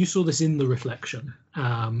saw this in the reflection,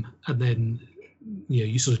 and then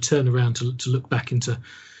you sort of turn around to look back into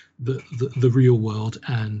the real world,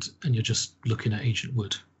 and you're just looking at Agent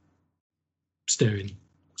Wood staring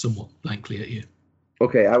somewhat blankly at you.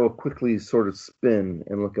 Okay, I will quickly sort of spin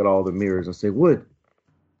and look at all the mirrors and say, Wood,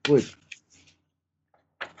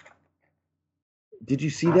 did you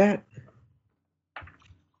see that?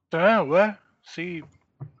 What? See?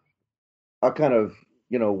 I'll kind of,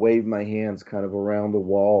 wave my hands kind of around the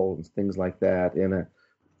wall and things like that. And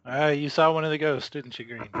You saw one of the ghosts, didn't you,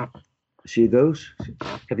 Green? She a ghost?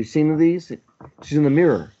 Have you seen these? She's in the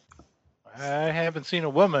mirror. I haven't seen a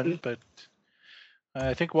woman, but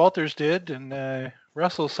I think Walters did, and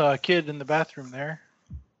Russell saw a kid in the bathroom there.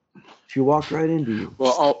 She walked right into you.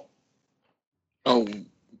 Well, I'll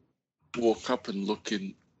walk up and look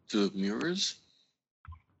into the mirrors.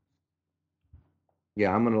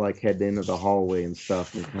 Yeah, I'm gonna like head into the hallway and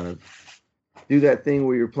stuff and kind of do that thing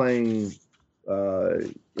where you're playing.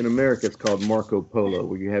 In America, it's called Marco Polo,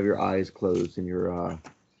 where you have your eyes closed and your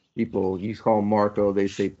people. You call Marco, they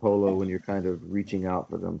say Polo when you're kind of reaching out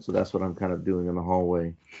for them. So that's what I'm kind of doing in the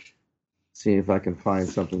hallway, seeing if I can find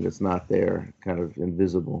something that's not there, kind of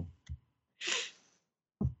invisible.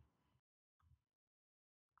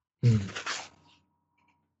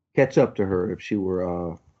 Catch up to her if she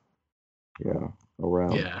were,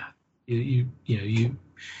 around. Yeah, you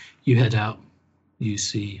head out. You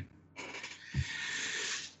see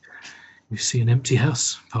an empty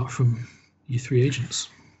house apart from you three agents.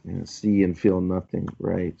 Yeah, see and feel nothing.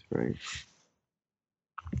 Right. Oh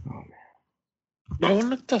man. I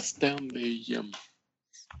want to dust down the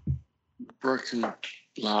broken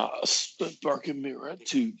glass, the broken mirror,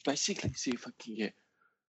 to basically see if I can get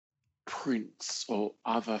prints or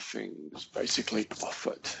other things basically off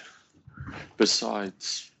it.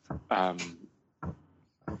 Besides, who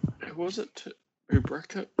was it? Who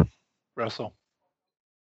broke it? Russell.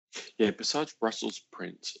 Yeah, besides Russell's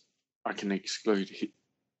print, I can exclude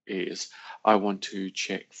his. I want to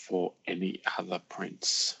check for any other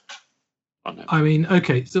prints on it. I mean,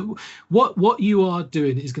 okay. So what you are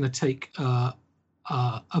doing is going to take a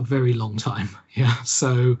very long time. Yeah.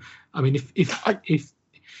 So I mean,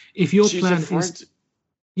 if your plan is,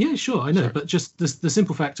 yeah, sure, I know, but just the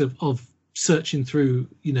simple fact of searching through,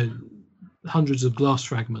 hundreds of glass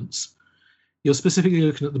fragments, you're specifically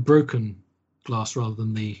looking at the broken glass rather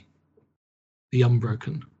than the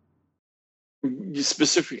unbroken.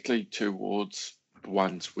 Specifically towards the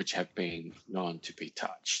ones which have been known to be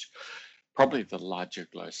touched, probably the larger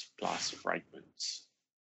glass fragments.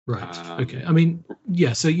 Right. Okay. I mean,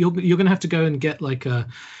 yeah. So you're going to have to go and get like the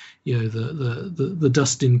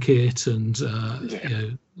dusting kit and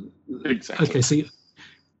Exactly. Okay. So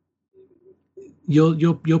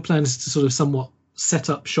your plan is to sort of somewhat set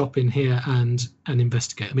up shop in here and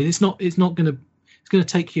investigate. I mean, it's going to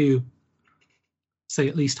take you, say,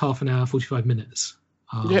 at least half an hour, 45 minutes.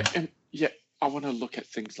 I want to look at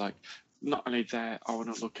things like, not only that, I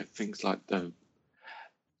want to look at things like the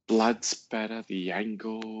blood spatter, the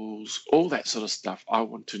angles, all that sort of stuff. I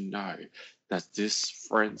want to know, does this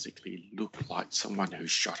forensically look like someone who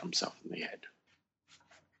shot himself in the head?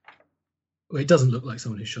 Well, it doesn't look like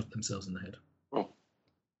someone who shot themselves in the head. Well,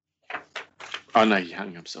 oh no, he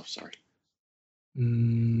hung himself, sorry.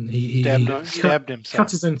 He stabbed himself.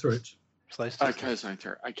 Cut his own throat. His own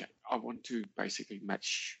throat. Okay, I want to basically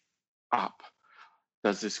match up.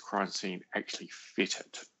 Does this crime scene actually fit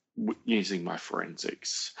it using my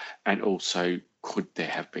forensics? And also, could there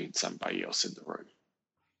have been somebody else in the room?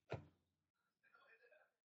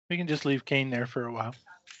 We can just leave Kane there for a while.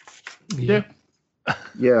 Yeah.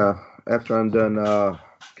 Yeah, after I'm done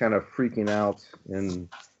kind of freaking out and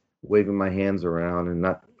waving my hands around and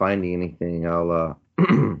not finding anything, I'll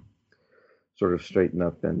sort of straighten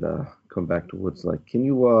up and come back to Woods. Like, can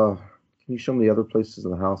you show me the other places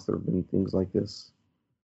in the house that have been things like this?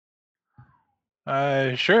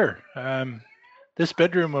 Sure. This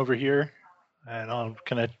bedroom over here, and I'll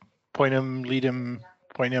kind of point him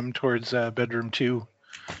towards bedroom 2.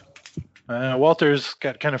 Walters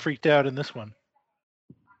got kind of freaked out in this one.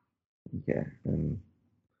 Yeah, and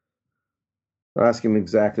I'll ask him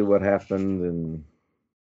exactly what happened and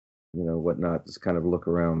whatnot. Just kind of look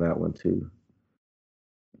around that one too.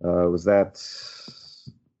 Was that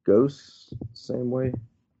Ghost same way?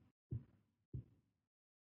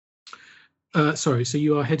 Sorry, so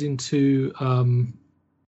you are heading to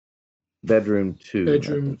bedroom 2.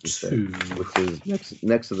 Bedroom 2, which is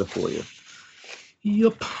next to the foyer.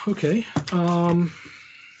 Yep. Okay.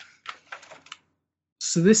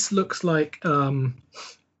 So this looks like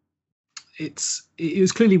it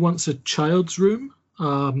was clearly once a child's room.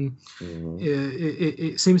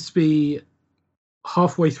 It seems to be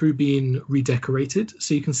halfway through being redecorated.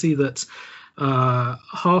 So you can see that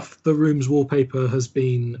half the room's wallpaper has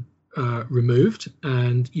been removed,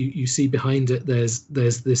 and you see behind it there's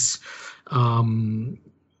this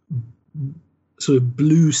sort of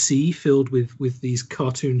blue sea filled with these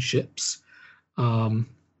cartoon ships.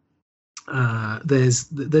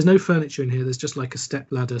 There's no furniture in here. There's just like a step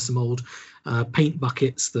ladder, some old paint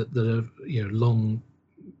buckets that are long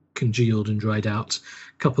congealed and dried out,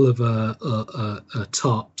 a couple of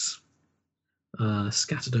tarps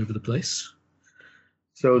scattered over the place.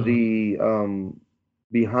 So the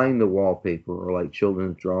behind the wallpaper are like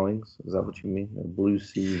children's drawings. Is that what you mean? A blue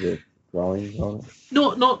sea with drawings on it?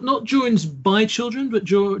 Not drawings by children, but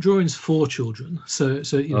drawings for children. So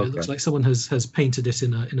you know, it looks Okay. like someone has painted it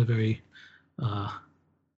in a very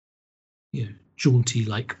jaunty,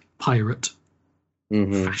 like pirate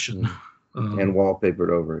Mm-hmm. fashion. And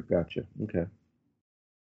wallpapered over it. Gotcha. Okay.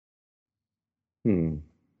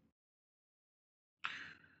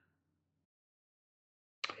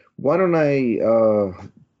 Why don't I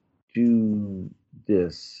do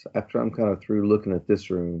this after I'm kind of through looking at this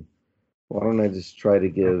room? Why don't I just try to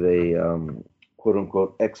give a quote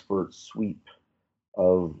unquote expert sweep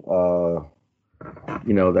of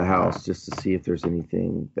the house just to see if there's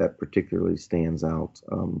anything that particularly stands out,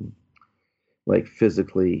 like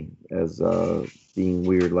physically as being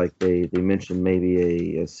weird. Like they mentioned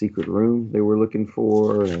maybe a secret room they were looking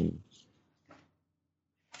for, and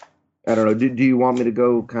I don't know. Do you want me to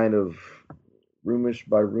go kind of roomish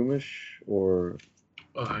by roomish, or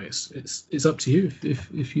it's up to you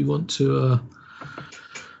if you want to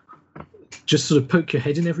just sort of poke your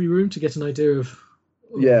head in every room to get an idea of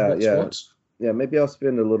what's what. Yeah, maybe I'll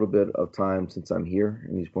spend a little bit of time since I'm here,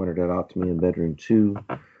 and he's pointed that out to me in bedroom 2.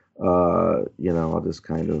 I'll just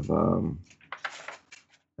kind of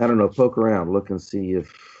I don't know, poke around, look and see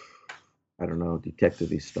if, I don't know,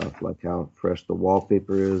 detective-y stuff, like how fresh the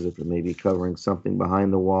wallpaper is, if it may be covering something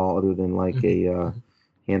behind the wall other than like a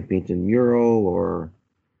hand-painted mural, or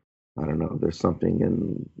I don't know, there's something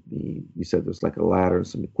in you said there's like a ladder and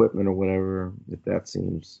some equipment or whatever, if that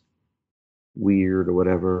seems weird or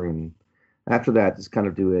whatever. And after that, just kind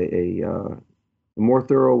of do a more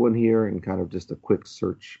thorough one here and kind of just a quick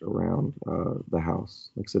search around the house.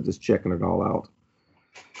 Like I said, just checking it all out.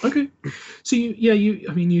 Okay. So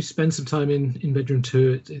you spend some time in bedroom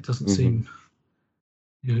 2. It doesn't seem,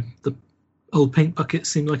 the old paint buckets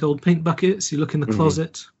seem like old paint buckets. You look in the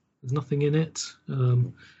closet. There's nothing in it.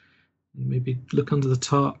 Maybe look under the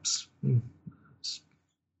tarps.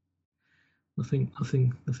 Nothing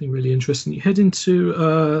really interesting. You head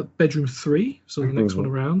into bedroom 3, so the next one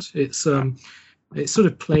around. It's sort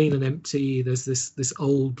of plain and empty. There's this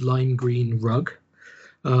old lime green rug.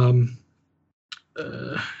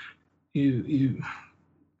 You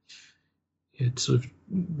sort of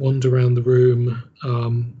wander around the room,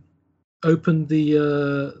 open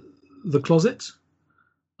the closet.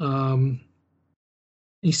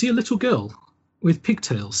 You see a little girl with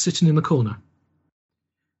pigtails sitting in the corner.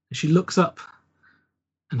 And she looks up,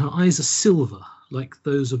 and her eyes are silver like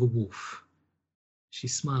those of a wolf. She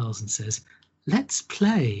smiles and says, "Let's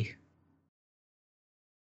play."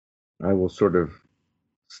 I will sort of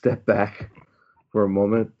step back for a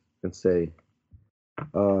moment and say,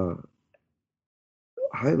 "Hi,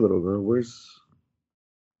 little girl. Where's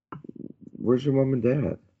your mom and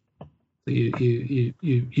dad?"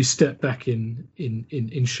 You step back in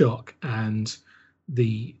shock, and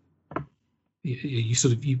you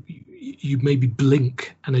sort of you maybe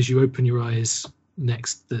blink, and as you open your eyes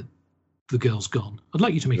next, the girl's gone. I'd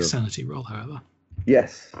like you to make a sanity roll, however.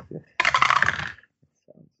 Yes.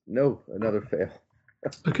 No, another fail.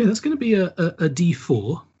 Okay, that's going to be a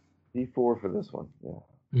D4. D4 for this one, yeah.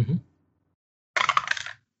 Mm-hmm.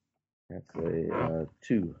 That's a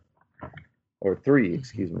 2 or 3,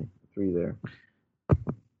 excuse me, 3 there.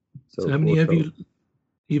 So how many have you?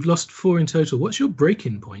 You've lost 4 in total. What's your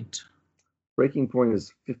breaking point? Breaking point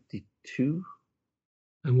is 52.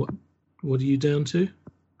 And what are you down to?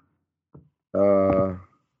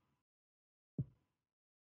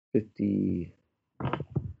 50.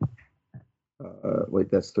 Wait,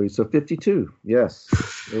 that's 3. So 52. Yes.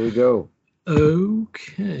 There we go.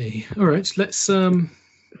 Okay. All right.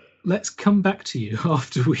 Let's come back to you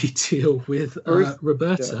after we deal with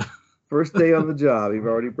Roberta. Yeah. First day on the job, you've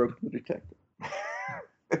already broken the detective.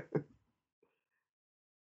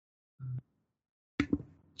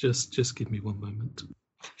 Just give me one moment.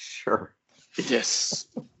 Sure. Yes,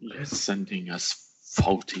 you're sending us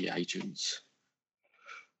faulty agents.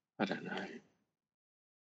 I don't know.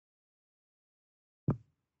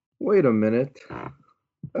 Wait a minute. I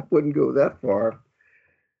wouldn't go that far.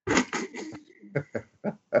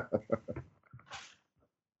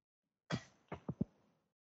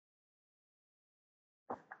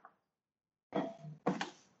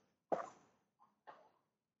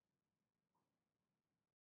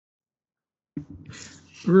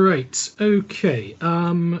 Right. Okay.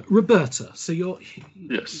 Roberta. So you're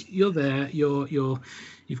there.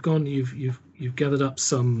 You've gone. You've gathered up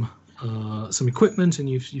some equipment, and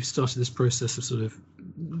you've started this process of sort of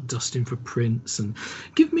dusting for prints. And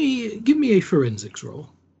give me a forensics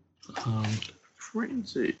roll.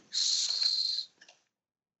 Forensics.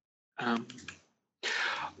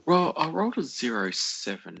 Well, I rolled a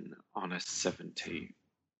 07 on a 70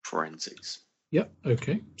 forensics. Yep.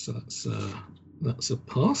 Okay. So that's a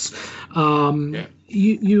pass. Yeah.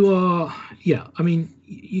 You are. Yeah. I mean,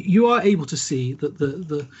 you are able to see that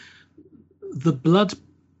the blood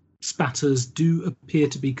spatters do appear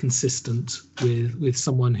to be consistent with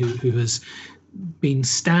someone who has been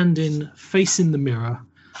standing facing the mirror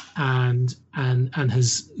and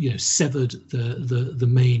has severed the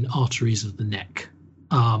main arteries of the neck.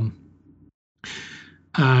 And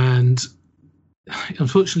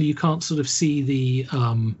unfortunately, you can't sort of see the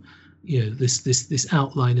this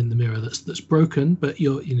outline in the mirror that's broken. But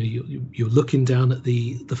you're looking down at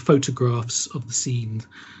the photographs of the scene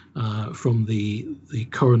from the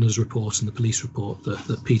coroner's report and the police report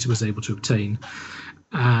that Peter was able to obtain.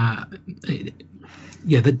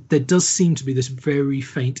 There does seem to be this very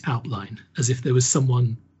faint outline, as if there was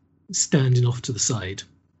someone standing off to the side,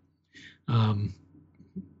 and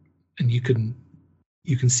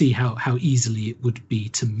you can see how easily it would be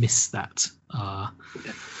to miss that.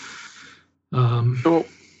 So,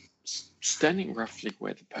 standing roughly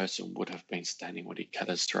where the person would have been standing when he cut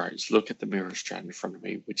his throat. Look at the mirror straight in front of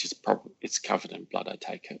me, which is probably it's covered in blood. I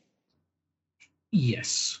take it.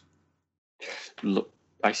 Yes. Look,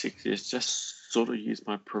 basically, it's just sort of use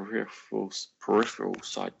my peripheral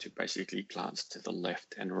sight to basically glance to the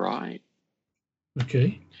left and right.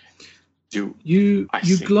 Okay. You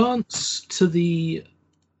glance to the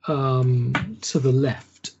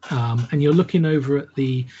left, and you're looking over at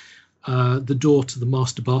the door to the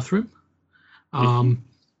master bathroom, and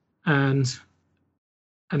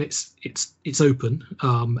it's open,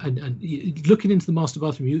 and looking into the master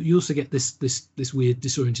bathroom, you also get this weird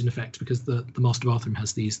disorienting effect because the master bathroom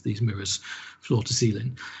has these mirrors floor to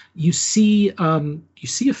ceiling. You see a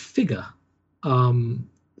figure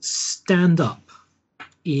stand up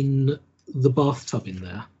in the bathtub in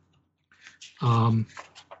there,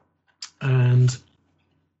 and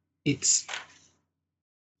it's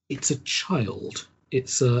a child.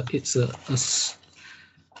 It's a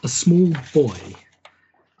small boy,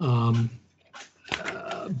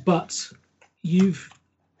 but you've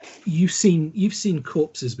seen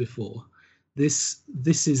corpses before. This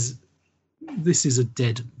is a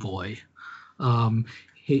dead boy.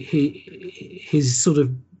 He's sort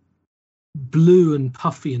of blue and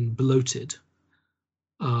puffy and bloated,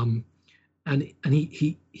 and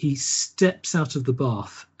he steps out of the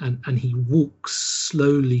bath and he walks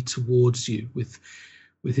slowly towards you with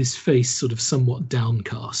his face sort of somewhat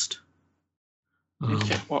downcast.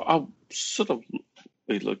 Okay, well, I'll sort of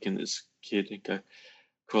be looking at this kid and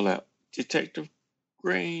call out, Detective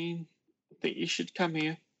Green, I think you should come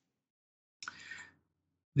here.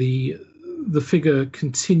 The figure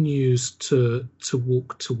continues to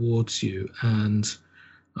walk towards you, and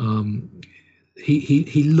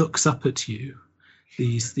he looks up at you.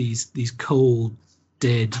 These cold,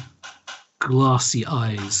 dead, glassy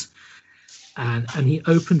eyes, and he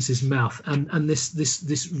opens his mouth, and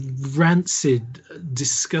this rancid,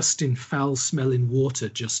 disgusting, foul-smelling water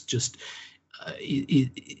just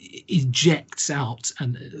ejects out,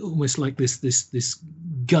 and almost like this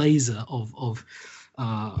geyser of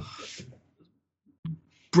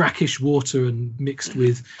brackish water and mixed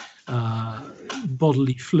with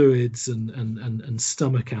bodily fluids and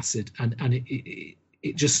stomach acid, and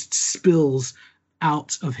it just spills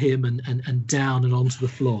out of him and down and onto the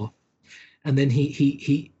floor, and then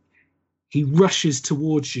he rushes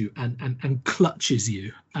towards you and clutches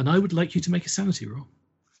you, and I would like you to make a sanity roll.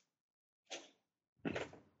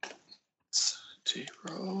 Sanity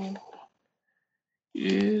roll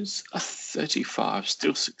is a 35,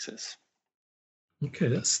 still success. Okay,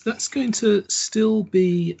 that's going to still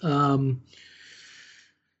be let's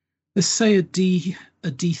say a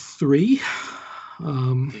D3.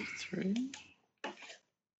 D3.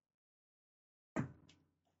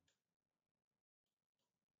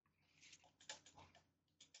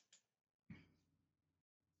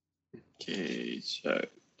 Okay, so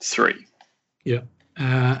 3. Yeah,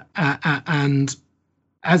 and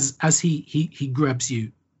as he grabs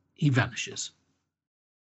you, he vanishes.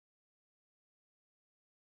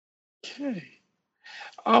 Okay,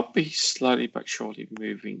 I'll be slowly but surely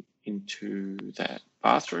moving into that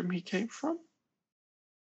bathroom he came from.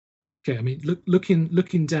 Okay, I mean,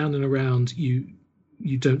 looking down and around, you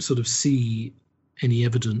don't sort of see any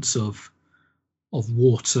evidence of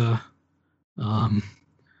water.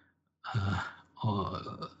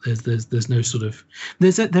 There's no sort of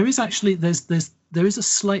there is a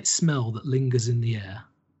slight smell that lingers in the air.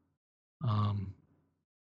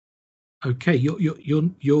 Okay,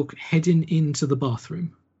 you're heading into the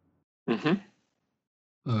bathroom. Mm-hmm.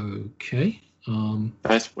 Okay.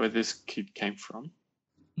 That's where this kid came from.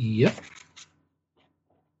 Yep.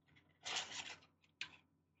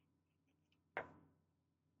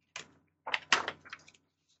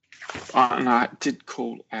 And I did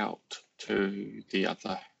call out to the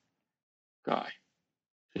other guy,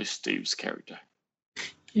 to Steve's character.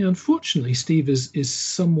 Yeah, unfortunately, Steve is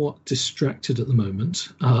somewhat distracted at the moment.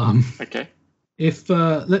 Okay. If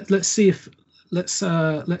let's see if let's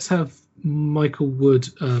have Michael Wood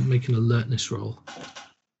make an alertness roll.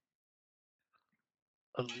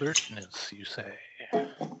 Alertness, you say?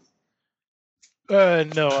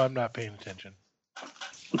 No, I'm not paying attention.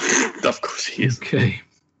 Of course he is. Okay.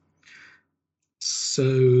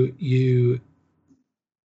 So you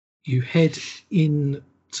head in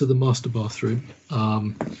to the master bathroom,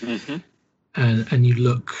 and you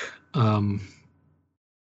look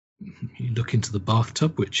into the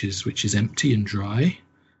bathtub, which is empty and dry.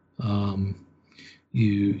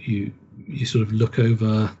 You sort of look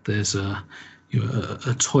over. There's a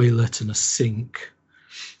toilet and a sink.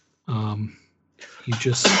 You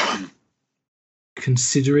just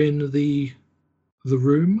considering the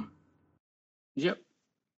room. Yep.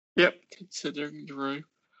 Considering the room.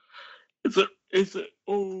 Is it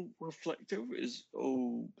all reflective? Is it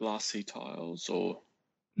all glassy tiles or?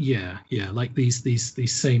 Yeah, like these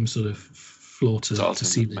same sort of floor to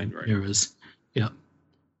ceiling mirrors. Yeah.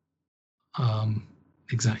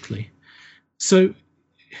 Exactly. So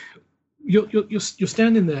you're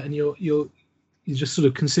standing there and you're just sort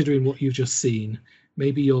of considering what you've just seen.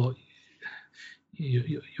 Maybe your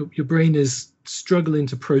brain is struggling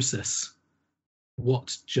to process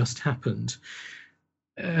what just happened,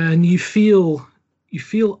 and you feel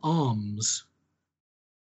arms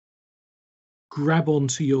grab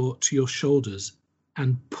onto your shoulders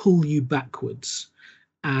and pull you backwards,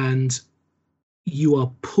 and you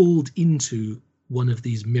are pulled into one of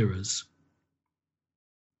these mirrors.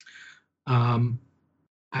 And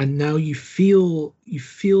now you feel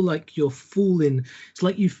like you're falling. It's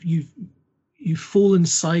like you've fallen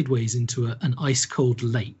sideways into an ice cold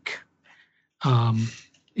lake.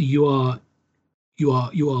 You are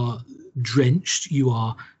drenched. You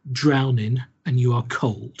are drowning, and you are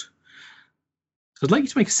cold. So I'd like you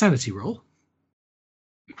to make a sanity roll.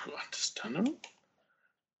 Understandable.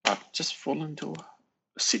 I've just fallen to a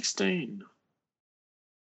 16.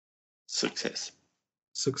 Success.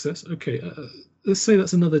 Okay. Let's say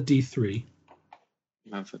that's another D3.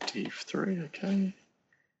 Another D3. Okay.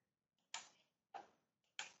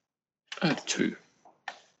 2.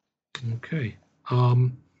 Okay. I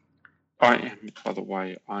am, by the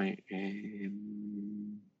way,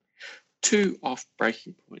 2 off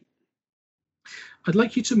breaking point. I'd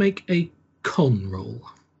like you to make a con roll.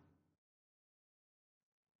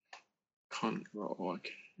 Con roll.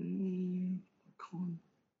 Okay. Con.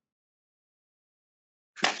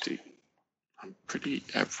 50. I'm pretty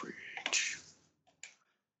average.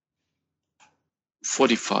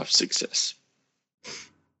 45 success.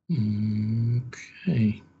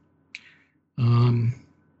 Okay.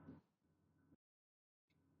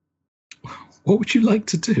 What would you like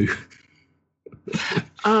to do?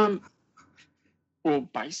 Well,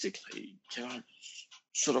 basically, can I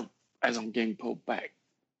sort of, as I'm getting pulled back,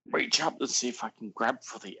 reach up and see if I can grab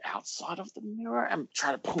for the outside of the mirror and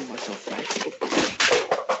try to pull myself back?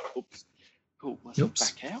 Oops. Pull myself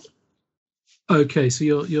back out. Okay, so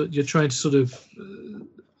you're trying to sort of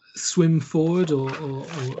swim forward or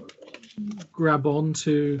grab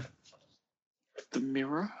onto the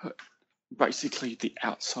mirror, basically the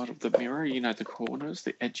outside of the mirror, the corners,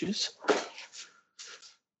 the edges.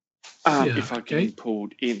 If I get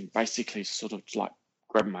pulled in, basically sort of like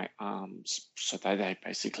grab my arms so they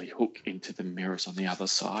basically hook into the mirrors on the other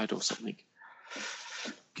side or something.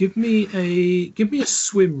 Give me a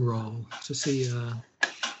swim roll to see.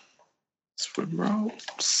 Swim roll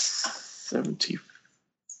 75.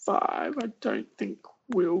 I don't think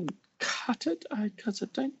we'll cut it because I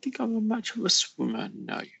don't think I'm much of a swimmer.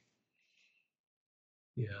 No.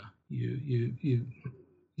 Yeah, you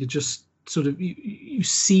just sort of you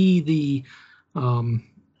see the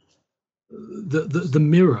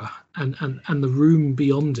mirror and the room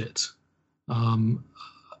beyond it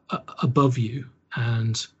above you,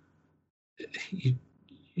 and you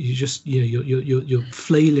just you're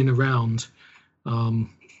flailing around.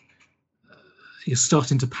 You're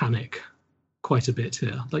starting to panic quite a bit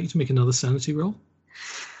here. I'd like you to make another sanity roll.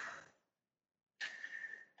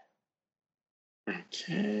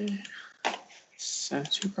 Okay.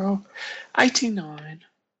 Sanity roll. 89.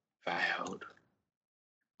 Failed.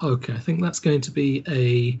 Okay, I think that's going to be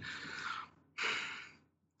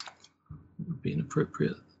would be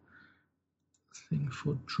inappropriate. thing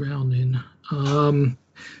for drowning.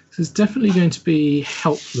 This is definitely going to be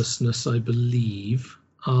helplessness, I believe.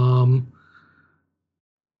 I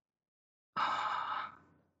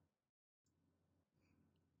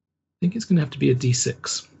think it's going to have to be a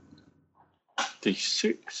D6.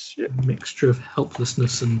 D6, yeah. A mixture of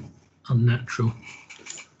helplessness and unnatural.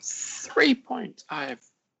 3 points. I've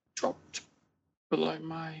dropped below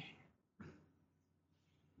my...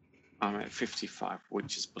 I'm at 55,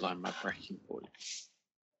 which is below my breaking point.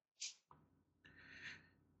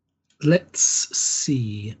 Let's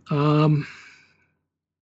see. Can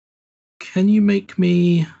you make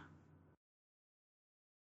me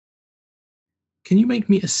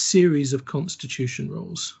a series of Constitution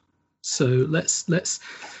rolls? So let's.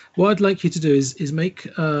 What I'd like you to do is make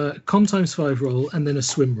a con times 5 roll and then a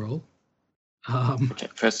swim roll. Okay,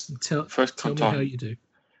 first tell me how you do.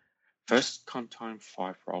 First con time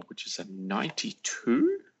 5 roll, which is a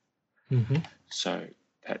 92. Mm-hmm. So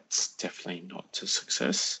that's definitely not a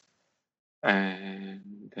success.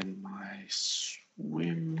 And then my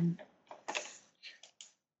swim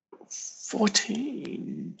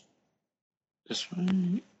 14. This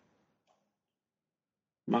one.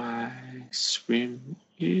 My swim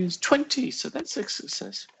is 20, so that's a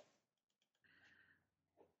success.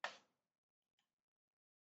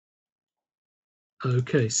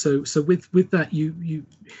 Okay, so with that you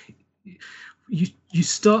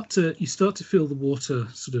start to feel the water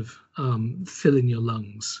sort of fill in your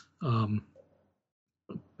lungs,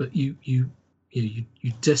 but you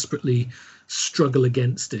desperately struggle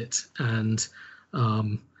against it and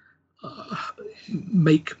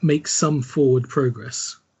make some forward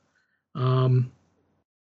progress.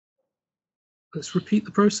 Let's repeat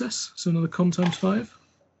the process. So another con times 5.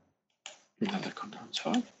 Another con times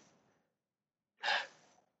 5.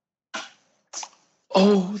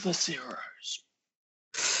 Oh, the zeros.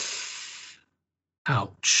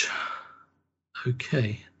 Ouch.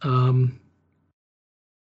 Okay. We're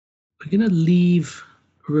going to leave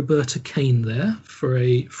Roberta Kane there for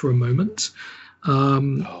a moment,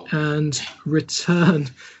 and return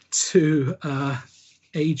to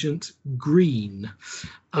Agent Green.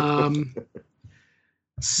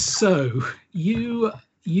 So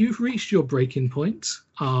you've reached your breaking point.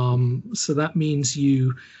 So that means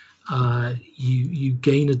you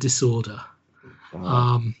gain a disorder.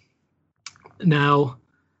 Now,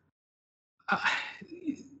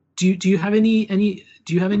 do you have any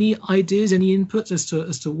ideas, any inputs as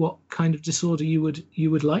to what kind of disorder you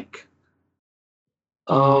would like?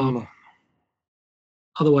 Otherwise,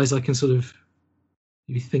 I can sort of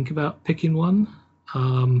maybe think about picking one.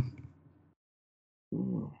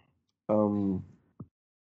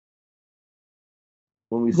 When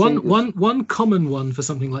we one common one for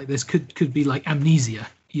something like this could be like amnesia.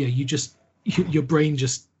 Yeah, your brain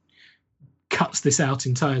just cuts this out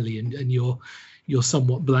entirely, and you're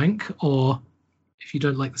somewhat blank. Or if you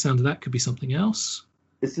don't like the sound of that, could be something else.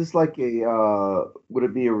 Is this like would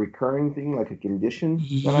it be a recurring thing, like a condition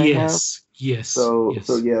that I have? Yes. So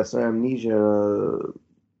yes, amnesia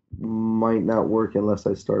might not work unless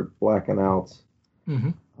I start blacking out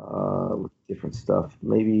with different stuff.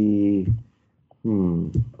 Maybe.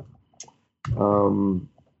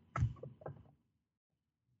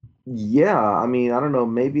 Yeah, I mean, I don't know.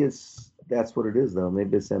 Maybe that's what it is, though.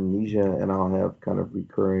 Maybe it's amnesia, and I'll have kind of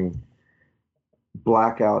recurring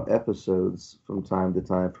blackout episodes from time to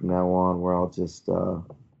time from now on, where I'll just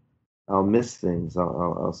I'll miss things.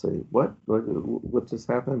 I'll say what just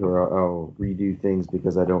happened, or I'll redo things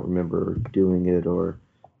because I don't remember doing it or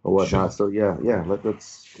whatnot. Sure. So yeah.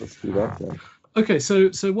 Let's do that then. Okay, so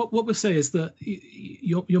what we'll say is that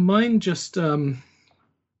your mind just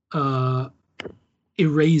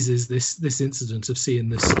erases this incident of seeing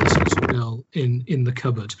this little girl in the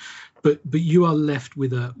cupboard, but you are left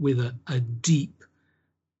with a deep,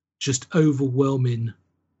 just overwhelming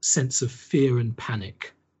sense of fear and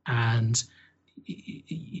panic, and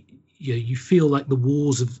you feel like the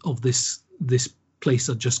walls of this place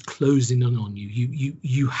are just closing in on you.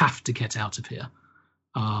 You have to get out of here.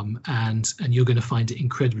 And you're going to find it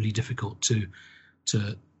incredibly difficult to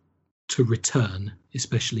return,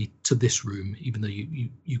 especially to this room, even though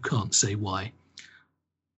you can't say why.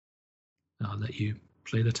 I'll let you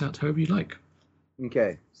play that out however you like.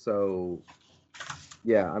 Okay, so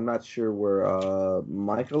yeah, I'm not sure where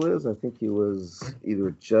Michael is. I think he was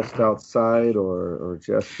either just outside or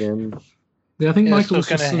just in. Yeah, I think Michael's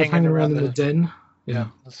just sort of hanging around in the den. Yeah,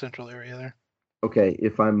 the central area there. Okay,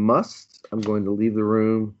 if I must, I'm going to leave the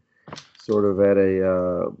room sort of at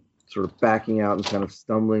a sort of backing out and kind of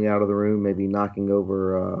stumbling out of the room, maybe knocking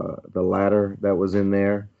over the ladder that was in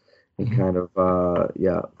there, and Mhm. kind of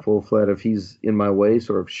full flat. If he's in my way,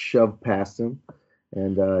 sort of shove past him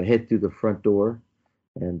and head through the front door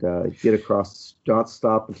and get across. Not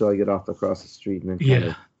stop until I get off across the street, and then kind Yeah.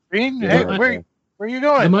 of Green, get hey, on where are you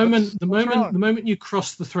going? The moment What's the moment you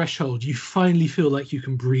cross the threshold, you finally feel like you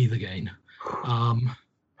can breathe again.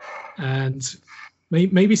 And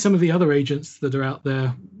maybe some of the other agents that are out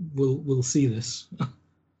there will see this.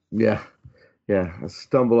 Yeah, yeah. I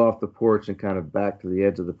stumble off the porch and kind of back to the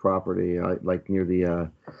edge of the property, like near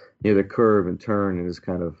the curve and turn, and just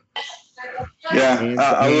kind of Yeah, hands,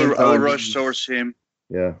 I hands will on rush knees. towards him.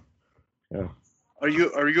 Yeah. Are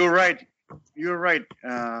you all right? You're right.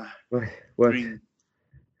 What? Green.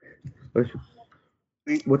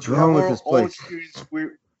 What's We wrong have with this all place? experienced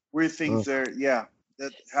weird things Oh. there. Yeah,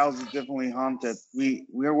 that house is definitely haunted.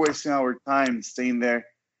 We're wasting our time staying there.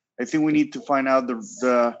 I think we need to find out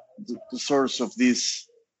the source of this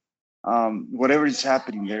whatever is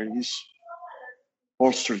happening there. These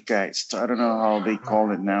poltergeist. I don't know how they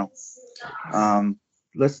call it now.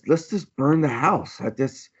 Let's just burn the house.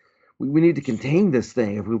 We need to contain this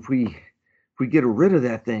thing. If we get rid of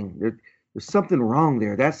that thing, there's something wrong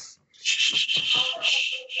there. That's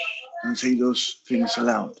Don't say those things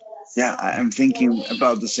aloud. Yeah, I'm thinking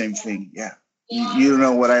about the same thing. Yeah, you don't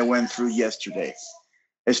know what I went through yesterday.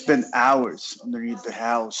 I spent hours underneath the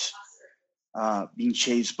house, being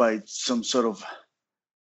chased by some sort of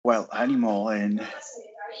wild animal, and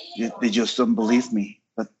they just don't believe me.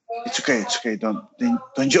 But it's okay. It's okay. Don't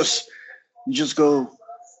just go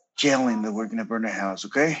yelling that we're gonna burn the house.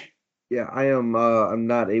 Okay? yeah. I am. I'm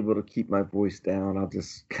not able to keep my voice down. I'll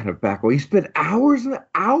just kind of back away. You spent hours and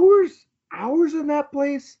hours in that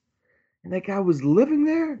place, and that guy was living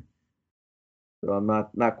there. So I'm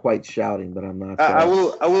not quite shouting, but I'm not. I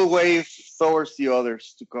will wave towards the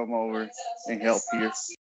others to come over and help here.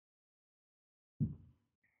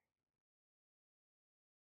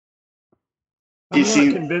 I'm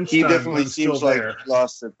not convinced He I'm definitely still seems like there. he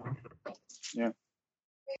lost it. Yeah.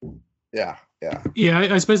 Yeah. Yeah,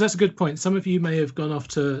 I suppose that's a good point. Some of you may have gone off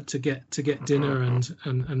to get dinner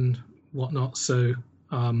and whatnot. So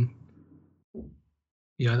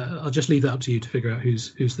yeah, I'll just leave that up to you to figure out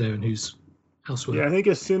who's there and who's elsewhere. Yeah, I think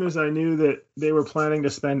as soon as I knew that they were planning to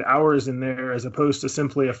spend hours in there as opposed to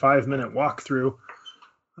simply a 5-minute walkthrough,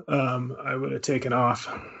 I would have taken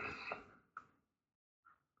off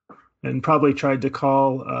and probably tried to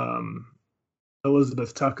call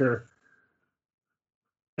Elizabeth Tucker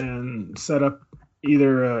and set up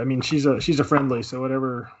either. I mean, she's a friendly, so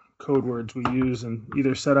whatever code words we use, and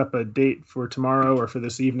either set up a date for tomorrow or for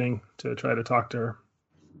this evening to try to talk to her.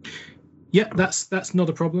 Yeah, that's not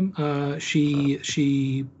a problem. She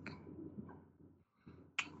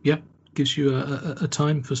gives you a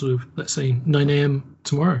time for sort of, let's say, 9 a.m.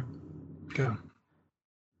 tomorrow. Okay.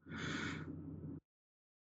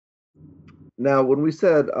 Now, when we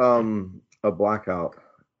said a blackout,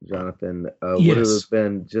 Jonathan, would it Yes. have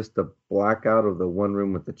been just a blackout of the one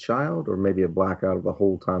room with the child, or maybe a blackout of the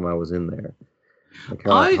whole time I was in there? Like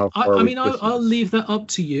how far are I we mean, pushing I'll this? leave that up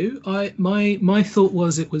to you. My thought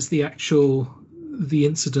was it was the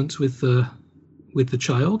incident with the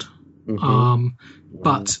child. Mhm.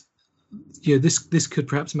 But this could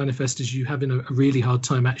perhaps manifest as you having a really hard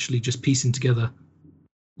time actually just piecing together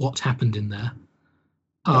what happened in there.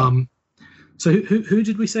 So who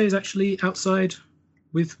did we say is actually outside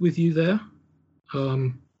with you there?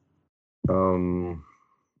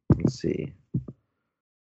 Let's see.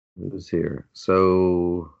 Who's here?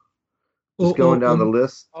 So just going down the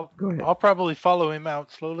list. Go ahead. I'll probably follow him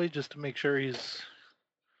out slowly just to make sure he's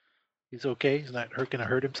okay. He's not going to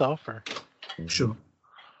hurt himself. Or Sure.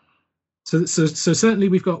 So certainly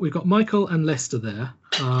we've got Michael and Lester there.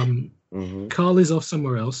 Carl is off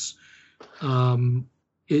somewhere else.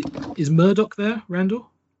 Is Murdoch there,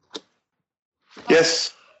 Randall?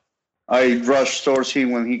 Yes. I rushed towards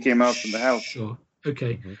him when he came out from the house. Sure.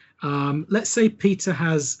 Okay. Let's say Peter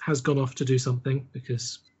has gone off to do something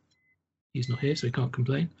because he's not here, so he can't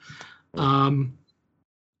complain.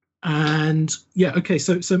 And yeah, okay.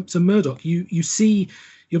 So Murdoch, you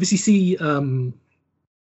obviously see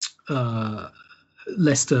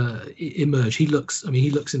Lester emerge. He looks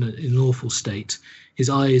in an awful state. His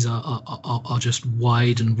eyes are just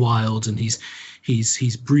wide and wild, and he's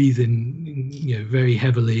breathing very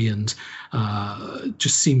heavily, and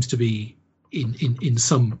just seems to be in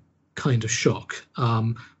some kind of shock.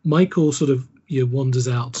 Michael sort of wanders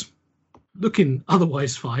out, looking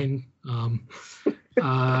otherwise fine,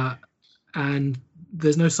 and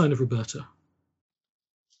there's no sign of Roberta.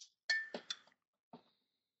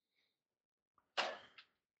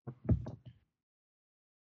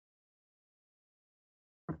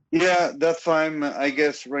 Yeah, that's fine. I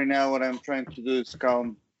guess right now what I'm trying to do is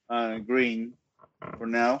count green for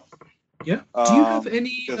now. Yeah. Do you have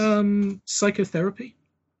any because psychotherapy?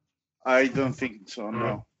 I don't think so.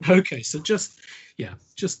 No. Okay, so just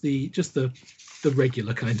the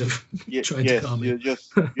regular kind of trying to Yes. calm You him.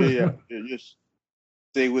 just You just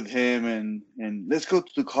stay with him and let's go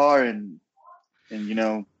to the car and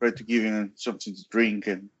try to give him something to drink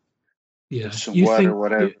and some You water, think?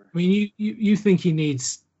 whatever. I mean, you think he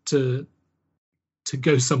needs to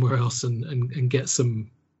go somewhere else and get some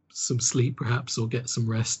sleep, perhaps, or get some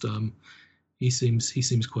rest. He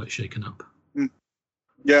seems quite shaken up.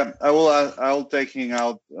 Yeah, I'll take him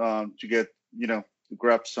out to get to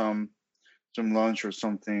grab some lunch or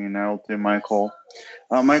something, and I'll tell Michael.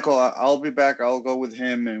 Michael, I'll be back. I'll go with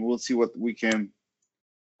him, and we'll see what we can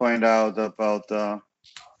find out about the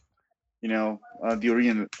original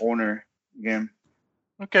owner again.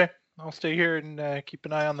 Okay, I'll stay here and keep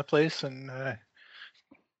an eye on the place and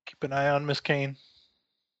keep an eye on Miss Kane.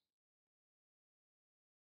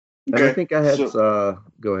 And I think I had.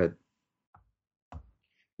 Go ahead.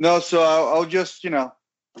 No, so I'll just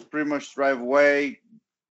pretty much drive away,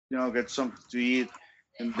 get something to eat,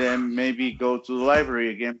 and then maybe go to the library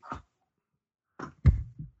again.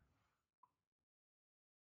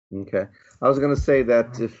 Okay. I was going to say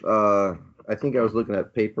that if I think I was looking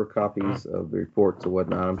at paper copies of the reports and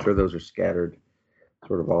whatnot. I'm sure those are scattered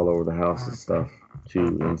sort of all over the house and stuff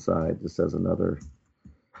too inside, just as another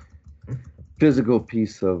physical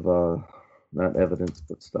piece of not evidence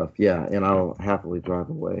but stuff. Yeah, and I'll happily drive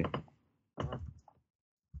away.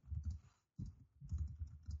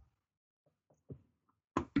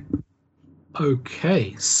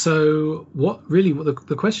 Okay, so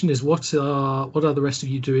the question is, what are the rest of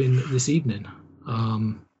you doing this evening?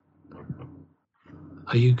 Are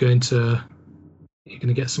you going to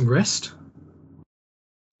get some rest?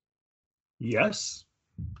 Yes.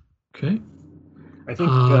 Okay. I think.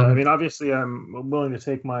 I mean, obviously, I'm willing to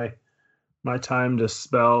take my time to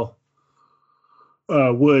spell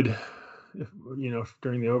wood. If,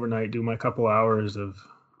 during the overnight, do my couple hours of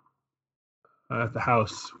at the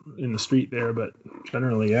house in the street there. But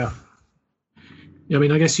generally, yeah. I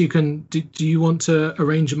mean, I guess you can. Do you want to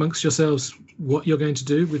arrange amongst yourselves what you're going to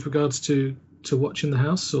do with regards to watching the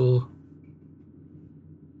house, or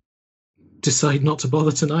decide not to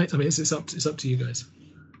bother tonight? I mean, it's up to you guys.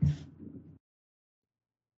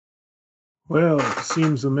 Well, it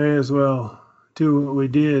seems we may as well do what we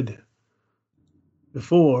did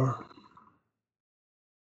before.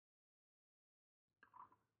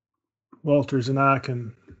 Walters and I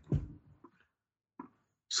can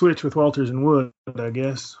switch with Walters and Wood, I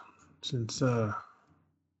guess, since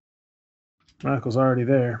Michael's already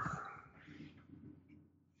there.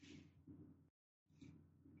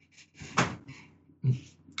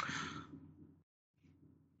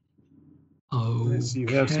 Unless you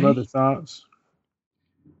have some other thoughts.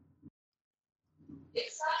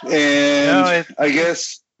 And I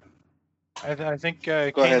guess I think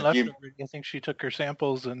Kane ahead, left Jim. already. I think she took her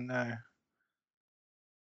samples and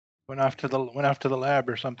went off to the lab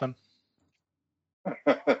or something.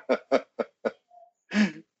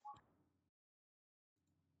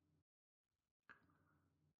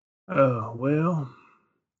 Oh, well,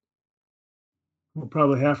 we'll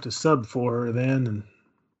probably have to sub for her then, and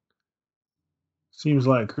seems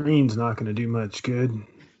like green's not going to do much good.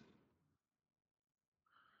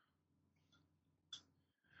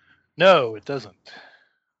 No, it doesn't.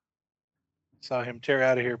 Saw him tear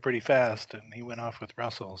out of here pretty fast, and he went off with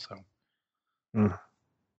Russell. So.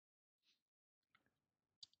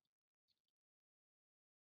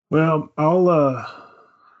 Well, I'll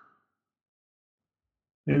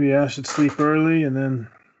maybe I should sleep early and then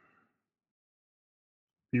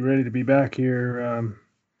be ready to be back here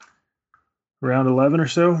around 11 or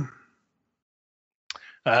so.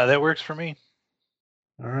 That works for me.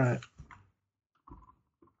 All right.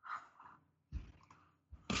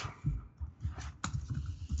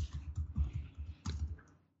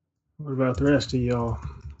 What about the rest of y'all?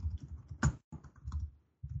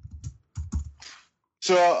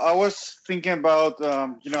 So I was thinking about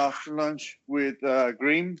after lunch with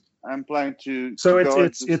Green. I'm planning to. So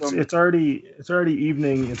it's already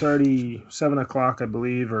evening. It's already 7 o'clock, I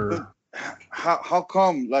believe. Or how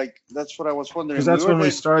come? Like that's what I was wondering. Because that's when we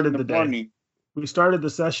started the day. We started the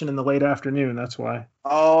session in the late afternoon. That's why.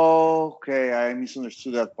 Oh, okay. I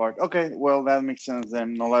misunderstood that part. Okay, well that makes sense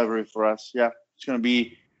then. No library for us. Yeah, it's gonna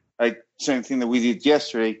be like same thing that we did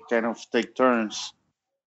yesterday. Kind of take turns.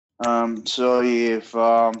 So if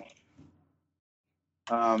I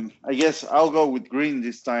guess I'll go with Green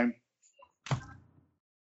this time.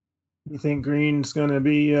 You think Green's going to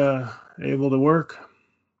be able to work?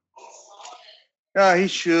 Yeah, he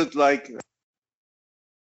should. Like,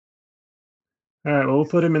 All right, well, we'll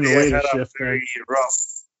put him in the I waiter had a shift then. very rough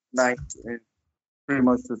night, and pretty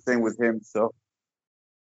much the same with him. So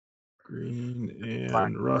Green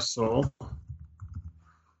and Russell.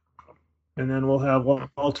 And then we'll have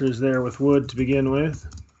Walters there with Wood to begin with.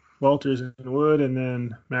 Walters and Wood, and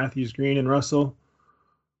then Matthews, Green, and Russell.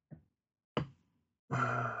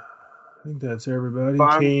 I think that's everybody.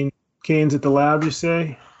 Fine. Kane's at the lab, you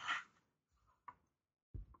say?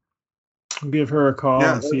 I'll give her a call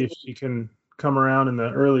Yeah. and see if she can come around in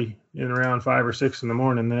around 5 or 6 in the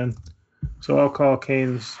morning then. So I'll call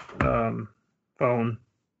Kane's phone.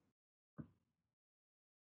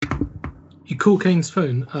 You call Kane's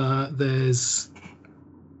phone. There's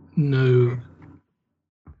no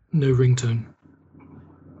ringtone.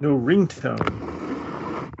 No ringtone.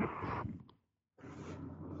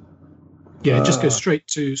 Yeah, it just goes straight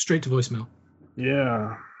to voicemail.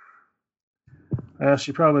 Yeah.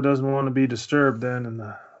 She probably doesn't want to be disturbed then in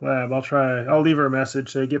the lab. I'll leave her a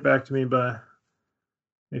message. Say, get back to me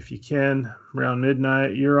if you can, around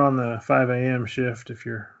midnight. You're on the 5 a.m. shift if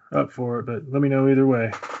you're up for it, but let me know either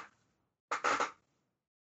way.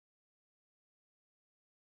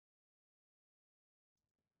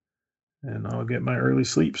 And I'll get my early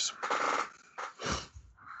sleeps.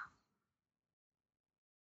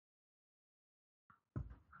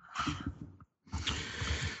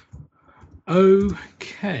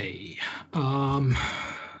 Okay.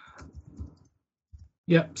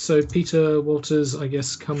 Yep, so Peter Walters, I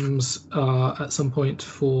guess, comes at some point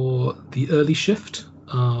for the early shift.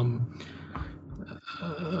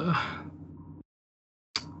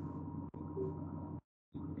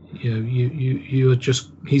 You are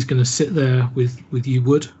just, he's going to sit there with you,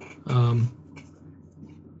 Wood,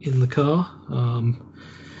 in the car.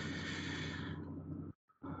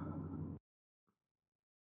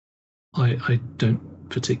 I don't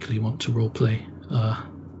particularly want to roleplay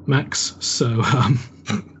Max, so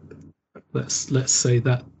let's say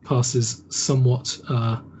that passes somewhat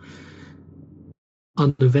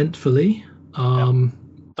uneventfully. The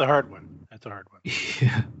hard one. That's a hard one.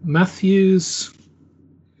 Yeah, Matthews,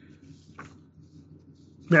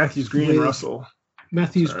 Green, and Russell.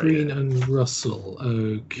 Matthews, Green, and Russell.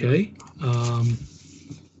 Okay.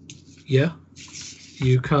 Yeah.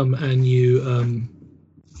 You come and you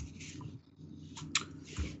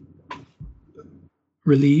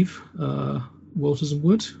relieve Walters and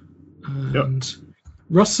Wood. And yep.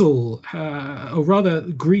 Russell, or rather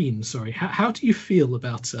Green, sorry. How do you feel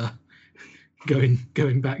about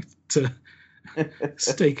going back to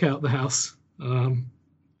stake out the house?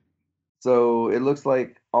 So it looks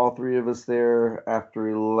like all three of us there after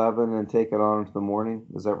 11 and take it on into the morning.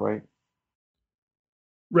 Is that right?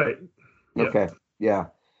 Right. Okay. Yeah.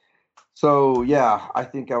 So yeah, I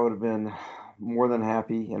think I would have been more than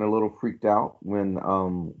happy and a little freaked out when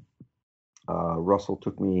Russell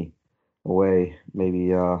took me away. Maybe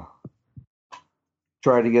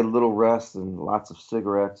try to get a little rest and lots of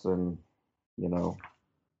cigarettes and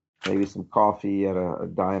maybe some coffee at a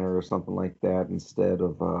diner or something like that instead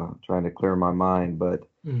of trying to clear my mind. But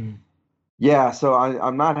yeah, so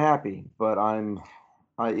I'm not happy, but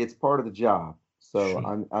it's part of the job.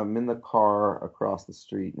 So I'm in the car across the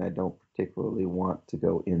street, and I don't particularly want to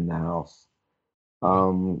go in the house.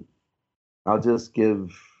 I'll just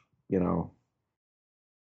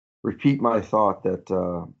repeat my thought that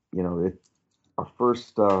our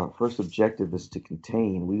first objective is to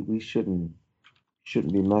contain. We shouldn't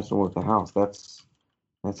be messing with the house. That's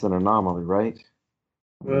an anomaly, right?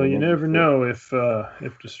 Well, you never know if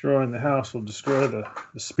destroying the house will destroy the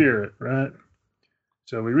spirit, right?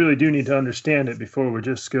 So we really do need to understand it before we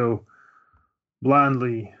just go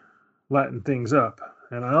blindly lighting things up.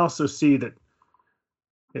 And I also see that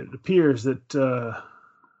it appears that a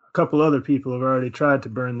couple other people have already tried to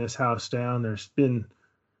burn this house down. There's been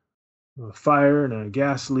a fire and a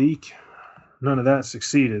gas leak. None of that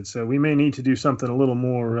succeeded. So we may need to do something a little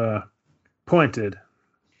more pointed.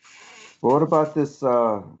 Well, what about this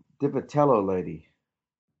Divitello lady?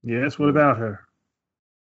 Yes, what about her?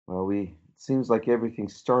 Well, it seems like everything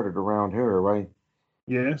started around her, right?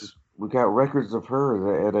 Yes. We got records of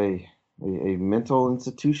her at a mental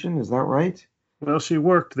institution, is that right? Well, she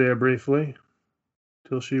worked there briefly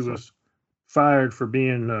till she was fired for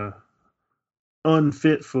being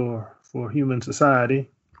unfit for human society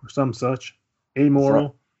or some such.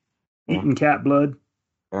 Amoral, eating cat blood.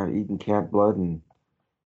 Eating cat blood and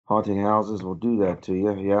haunting houses will do that to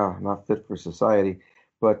you. Yeah, not fit for society.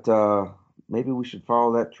 But maybe we should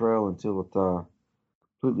follow that trail until it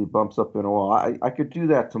completely bumps up in a wall. I could do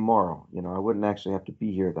that tomorrow. I wouldn't actually have to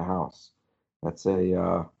be here at the house. That's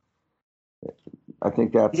I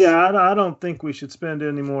think that's. Yeah, I don't think we should spend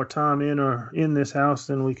any more time in this house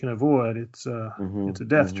than we can avoid. It's Mhm, a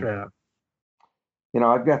death mhm. trap.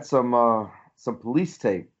 I've got some police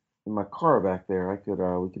tape in my car back there.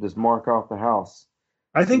 We could just mark off the house.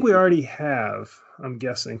 I See think if we we already have. I'm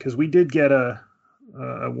guessing because we did get a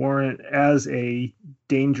warrant as a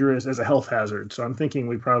health hazard. So I'm thinking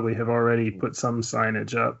we probably have already put some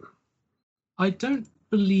signage up. I don't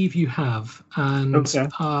believe you have, and Okay.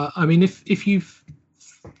 I mean, if you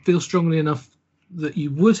feel strongly enough that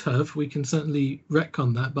you would have, we can certainly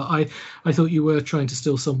retcon that. But I thought you were trying to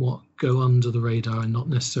still somewhat go under the radar and not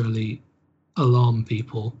necessarily alarm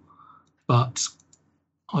people. But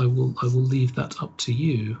I will leave that up to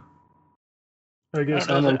you. I guess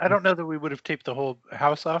I don't know that we would have taped the whole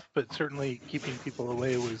house off, but certainly keeping people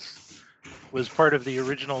away was part of the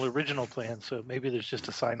original plan. So maybe there's just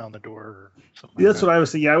a sign on the door or something. That's what I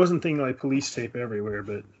was thinking. Yeah, I wasn't thinking like police tape everywhere,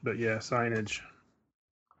 but yeah, signage.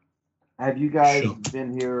 Have you guys Sure.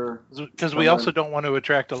 been here? Because we also don't want to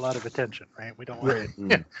attract a lot of attention, right? We don't want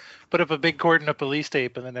to put up a big cordon of police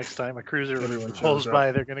tape, and the next time a cruiser Everyone pulls shows up.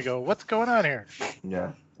 by, they're going to go, "What's going on here?"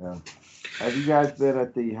 Yeah. Have you guys been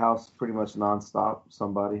at the house pretty much nonstop?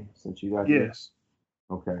 Somebody since you got here? Yes.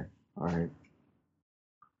 Okay. All right.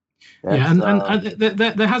 Yeah, and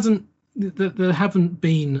there haven't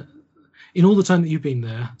been, in all the time that you've been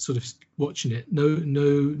there, sort of watching it.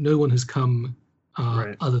 No one has come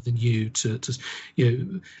Right. other than you to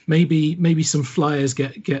maybe some flyers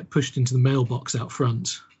get pushed into the mailbox out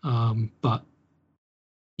front, but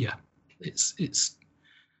yeah, it's there's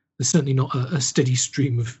certainly not a steady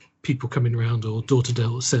stream of people coming around or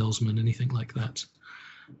door-to-door salesmen, anything like that.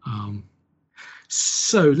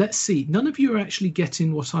 So let's see. None of you are actually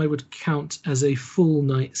getting what I would count as a full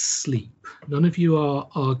night's sleep. None of you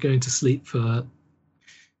are going to sleep for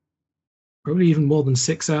probably even more than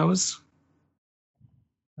 6 hours.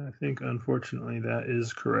 I think, unfortunately, that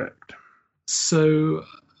is correct. So,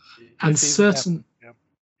 and certainly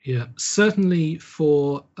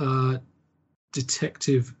for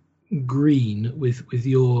Detective Green with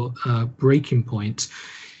your breaking point,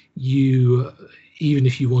 you, even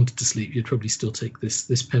if you wanted to sleep, you'd probably still take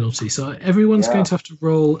this penalty. So everyone's going to have to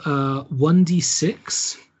roll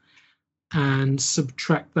 1d6 and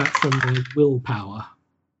subtract that from their willpower.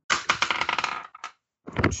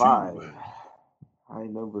 5. High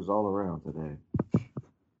numbers all around today.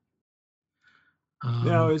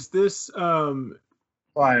 Now, is this 5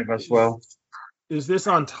 as well. Is this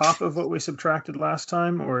on top of what we subtracted last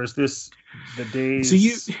time, or is this the days? So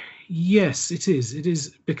yes, it is. It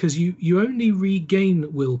is because you only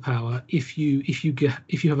regain willpower if you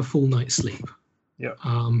have a full night's sleep. Yeah.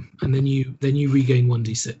 And then you regain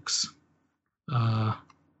 1d6.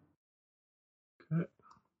 Okay.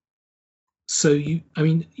 So you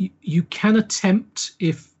can attempt,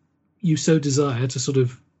 if you so desire, to sort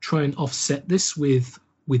of try and offset this with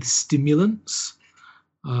stimulants,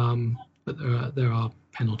 but there are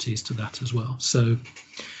penalties to that as well. So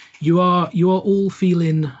you are all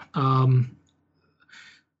feeling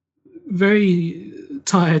very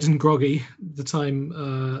tired and groggy the time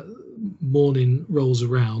morning rolls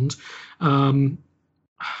around.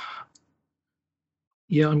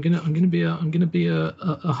 Yeah, I'm gonna be a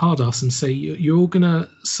hard ass and say you're all gonna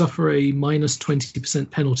suffer a minus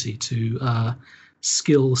 20% penalty to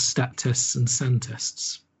skill stat tests and sand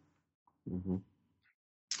tests. Mm-hmm.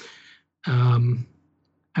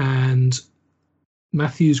 And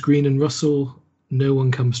Matthews, Green, and Russell, no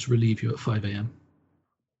one comes to relieve you at 5 a.m.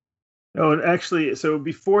 Oh, and actually, so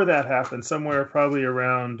before that happened, somewhere probably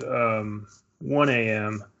around 1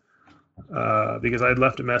 a.m., because I'd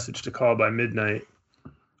left a message to call by midnight.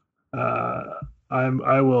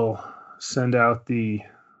 I will send out the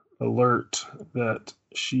alert that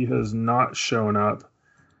she has not shown up.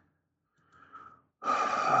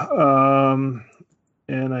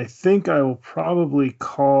 And I think I will probably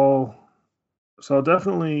call. So I'll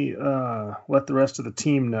definitely let the rest of the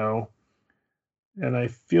team know. And I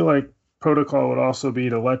feel like protocol would also be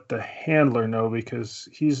to let the handler know, because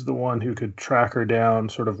he's the one who could track her down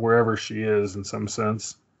sort of wherever she is in some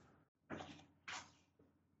sense.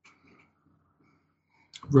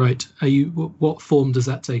 Right. What form does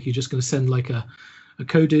that take? Are you just going to send like a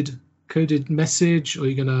coded message, or are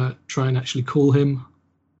you going to try and actually call him?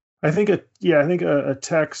 I think a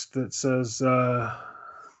text that says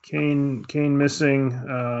Kane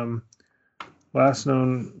missing, last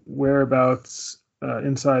known whereabouts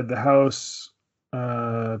inside the house,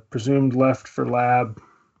 presumed left for lab,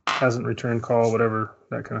 hasn't returned call, whatever,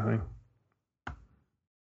 that kind of thing.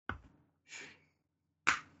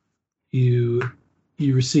 You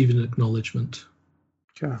receive an acknowledgement.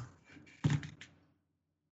 Okay.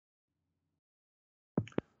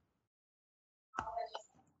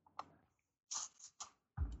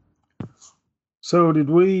 So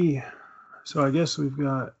I guess we've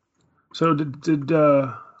got. So did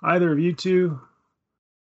either of you two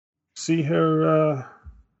see her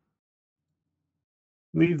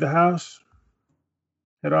leave the house,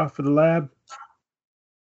 head off for the lab?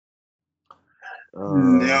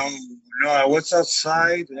 No, I was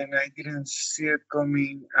outside and I didn't see it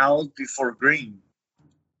coming out before green.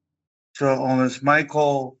 So unless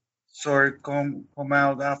Michael saw it come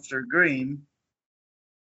out after green,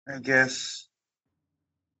 I guess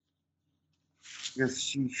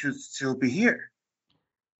she should still be here.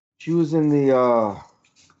 She was in the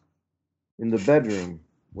bedroom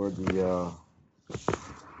where the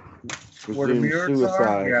Where the presumed mirrors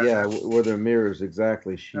suicide. are? Yeah, where the mirrors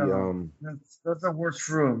exactly. She That's the worst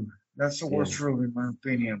room. That's the worst room in my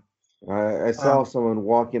opinion. I saw someone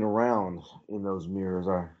walking around in those mirrors.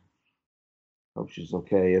 I hope she's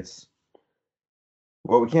okay.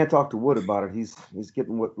 Well, we can't talk to Wood about it. He's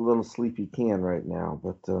getting what little sleep he can right now.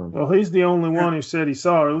 But well, he's the only one who said he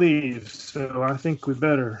saw her leave, so I think we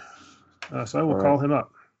better. So I will call him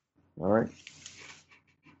up. All right.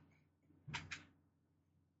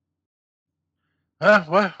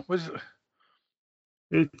 What was?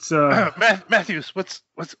 It's Matthews. What's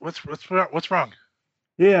wrong?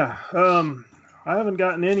 Yeah. I haven't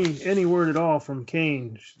gotten any word at all from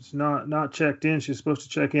Kane. She's not checked in. She's supposed to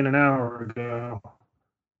check in an hour ago,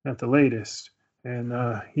 at the latest. And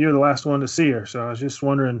you're the last one to see her. So I was just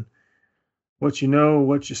wondering what you know,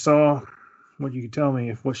 what you saw, what you could tell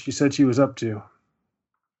me, what she said she was up to.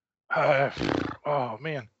 Oh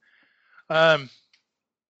man.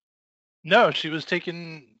 No, she was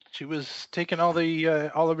taking all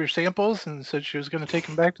of your samples and said she was going to take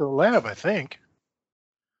them back to the lab, I think.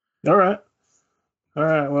 All right.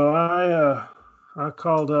 Well, I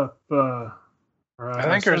called up.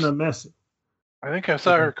 I sent a message. I think I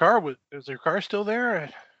saw her car. Is her car still there?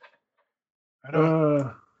 I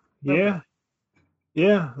don't.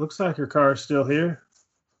 Yeah. Looks like her car is still here.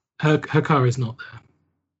 Her car is not there.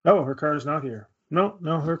 Oh, her car is not here. No,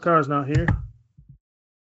 her car is not here.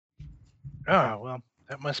 Oh, well,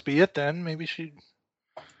 that must be it then. Maybe she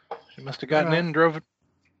must have gotten in and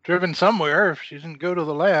driven somewhere if she didn't go to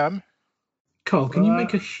the lab. Carl, can you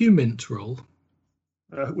make a HUMINT roll?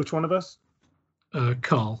 Which one of us?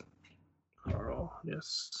 Carl. Carl,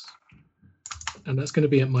 yes. And that's going to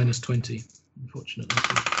be at -20, unfortunately.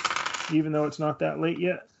 Even though it's not that late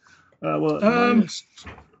yet? It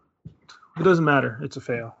doesn't matter. It's a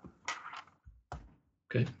fail.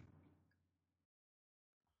 Okay.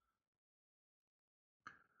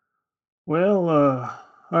 Well, all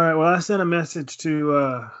right. Well, I sent a message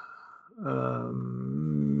to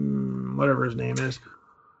whatever his name is.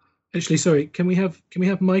 Actually, sorry. Can we have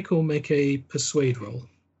Michael make a persuade roll?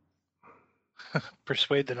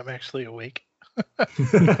 Persuade that I'm actually awake.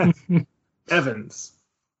 Evans.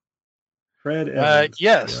 Fred Evans.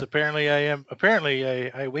 Yes. Yeah. Apparently, I am.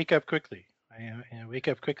 Apparently, I wake up quickly. I wake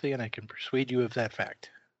up quickly, and I can persuade you of that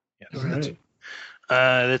fact. Yes. All right.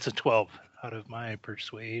 That's a 12 out of my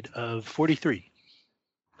persuade of 43.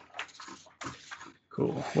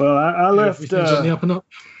 Cool. Well, I left. On the up and up.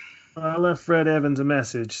 I left Fred Evans a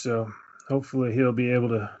message, so hopefully he'll be able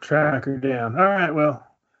to track her down. All right. Well,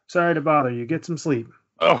 sorry to bother you. Get some sleep.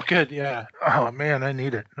 Oh, good. Yeah. Oh man, I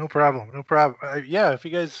need it. No problem. Yeah. If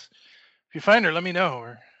you find her, let me know.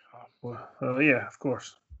 Or. Well, yeah, of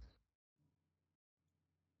course.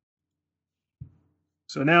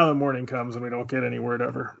 So now the morning comes and we don't get any word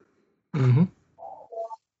of her. Mm-hmm.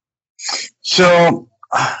 So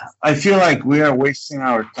I feel like we are wasting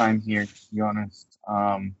our time here, to be honest.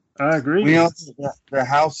 I agree. We know the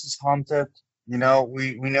house is haunted. You know,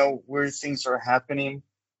 we know where things are happening.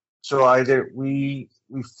 So either we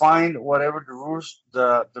find whatever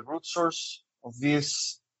the root source of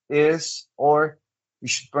this is, or we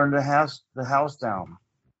should burn the house down.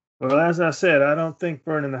 Well, as I said, I don't think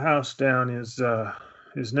burning the house down is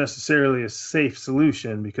necessarily a safe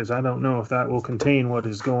solution, because I don't know if that will contain what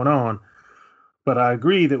is going on. But I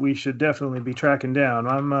agree that we should definitely be tracking down.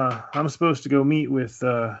 I'm supposed to go meet with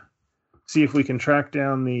see if we can track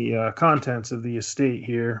down the contents of the estate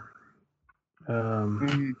here.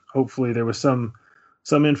 Hopefully there was some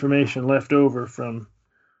information left over from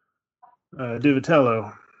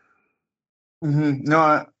Divitello. Mm-hmm.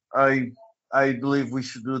 No, I believe we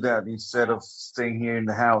should do that instead of staying here in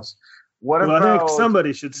the house. I think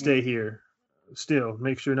somebody should stay here still.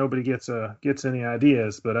 Make sure nobody gets any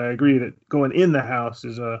ideas. But I agree that going in the house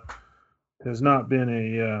has not been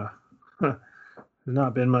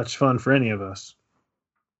not been much fun for any of us.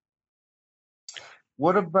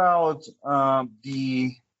 What about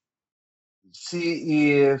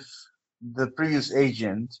see if the previous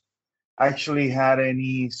agent actually had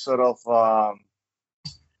any sort of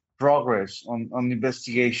progress on the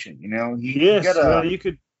investigation? You know, he Yes, got well, a.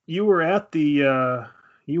 you were at the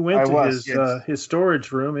you went I to was, yes. his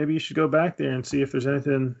storage room. Maybe you should go back there and see if there's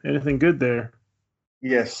anything good there.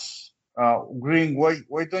 Yes. Green,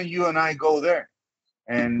 why don't you and I go there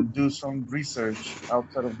and do some research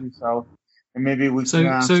outside of this house, and maybe we can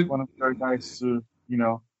ask one of our guys to,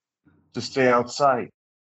 to stay outside.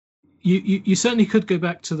 You certainly could go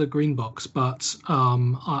back to the green box, but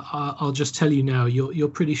I'll just tell you now, you're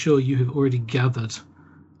pretty sure you have already gathered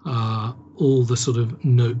all the sort of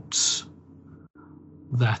notes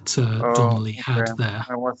that Donnelly had there.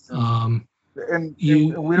 I wasn't. And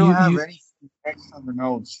you we don't have any text on the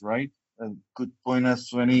notes, right? Could point us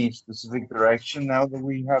to any specific direction now that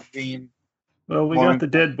we have been. Well, we got the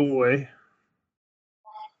dead boy.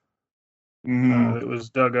 Mm-hmm. That was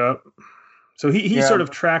dug up. So he sort of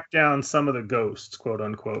tracked down some of the ghosts, quote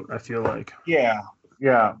unquote, I feel like. Yeah.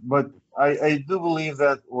 But I do believe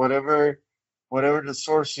that whatever the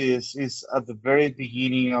source is at the very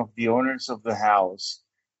beginning of the owners of the house.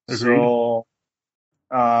 Agreed.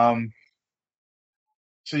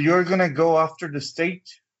 So you're gonna go after the state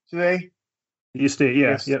today? The estate,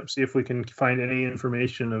 yeah, yes. Yep. See if we can find any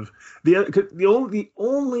information of the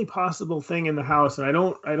only possible thing in the house, and I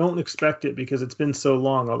don't expect it because it's been so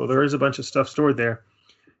long. Although there is a bunch of stuff stored there,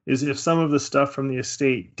 is if some of the stuff from the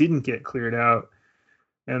estate didn't get cleared out,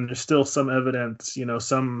 and there's still some evidence,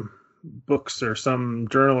 some books or some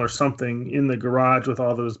journal or something in the garage with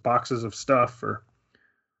all those boxes of stuff.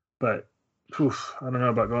 But I don't know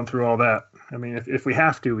about going through all that. I mean, if we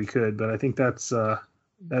have to, we could, but I think that's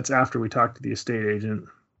after we talk to the estate agent.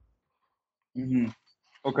 Mm-hmm.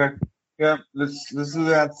 Okay. Yeah, let's do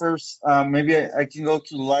that first. Maybe I can go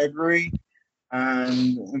to the library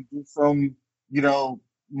and do some,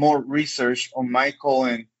 more research on Michael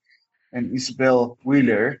and Isabel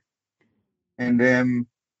Wheeler, and then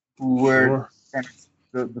who were kind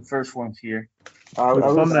of the first ones here. I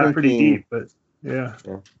was that pretty deep, but yeah.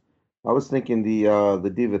 I was thinking the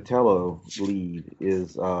DiVitello lead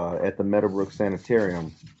is at the Meadowbrook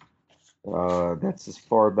Sanitarium. That's as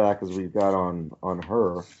far back as we've got on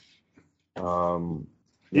her.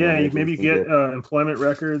 Maybe get employment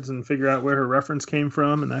records and figure out where her reference came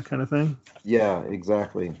from and that kind of thing. Yeah,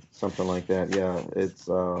 exactly, something like that. Yeah, it's.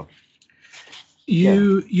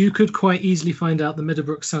 You could quite easily find out the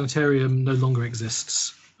Meadowbrook Sanitarium no longer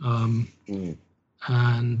exists, and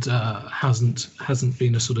hasn't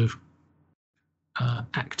been a sort of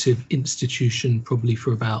active institution probably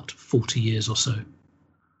for about 40 years or so.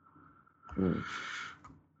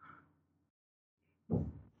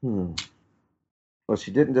 Well,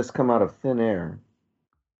 she didn't just come out of thin air.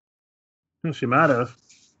 Well, she might have.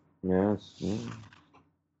 Yes. Yeah.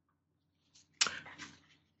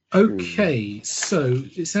 Okay, so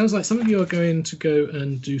it sounds like some of you are going to go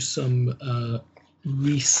and do some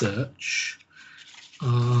research.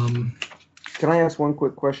 Can I ask one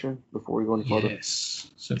quick question before we go any further?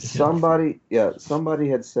 Yes. Somebody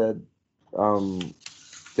had said,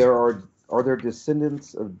 are there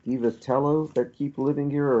descendants of DiVitello that keep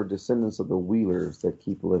living here, or descendants of the Wheelers that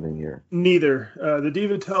keep living here? Neither. The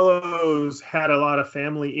DiVitellos had a lot of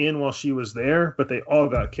family in while she was there, but they all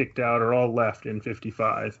got kicked out or all left in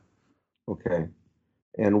 55. Okay.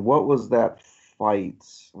 And what was that fight?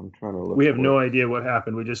 I'm trying to look. We have no idea what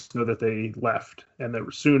happened. We just know that they left, and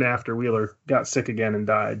that soon after Wheeler got sick again and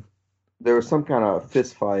died. There was some kind of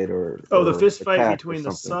fist fight the fist fight between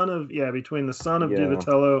the son of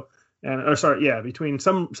DiVitello between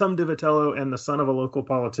some DiVitello and the son of a local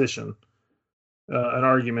politician. An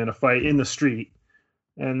argument, a fight in the street,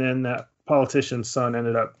 and then that politician's son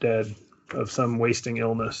ended up dead of some wasting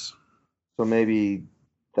illness. So maybe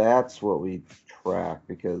that's what we track,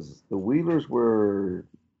 because the Wheelers were,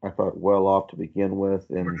 I thought, well off to begin with,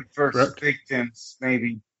 and the first victims,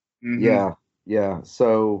 maybe. Mm-hmm. Yeah.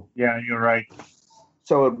 So yeah, you're right.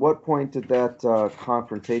 So at what point did that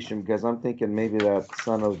confrontation? Because I'm thinking maybe that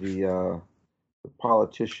son of the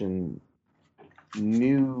politician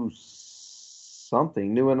knew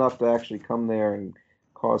enough to actually come there and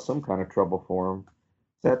cause some kind of trouble for him.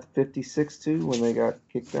 Is that 56 too, when they got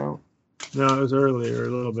kicked out? No, it was earlier a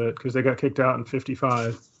little bit, because they got kicked out in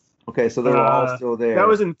 55. Okay, so they were all still there. That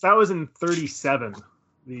was in 37.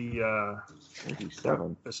 The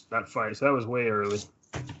 37. That fight. So that was way early.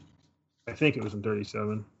 I think it was in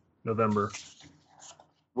 37, November.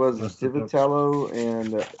 was Rest of the books. Divitello,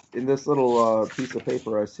 and in this little piece of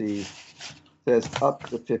paper I see says up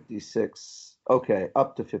to 56. Okay,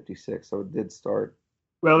 up to 56. So it did start.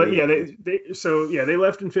 Well, yeah, they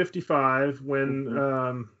left in 55 when,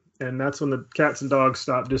 Mhm. and that's when the cats and dogs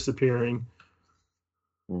stopped disappearing.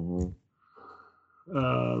 Hmm.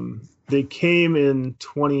 They came in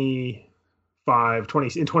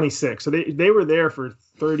 26. So they were there for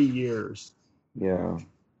 30 years Yeah.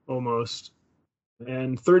 almost.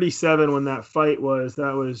 And 37 when that fight was,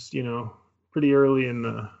 that was, pretty early in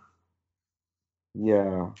the.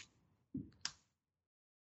 Yeah.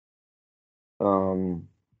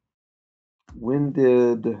 When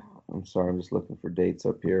did, I'm sorry, I'm just looking for dates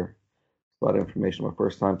up here. A lot of information my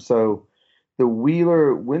first time. So the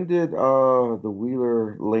Wheeler, when did the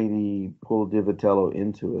Wheeler lady pull Divitello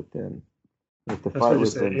into it then? If the That's fight what I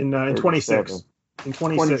was just said. in In 26. In 26.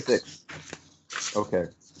 26. Okay.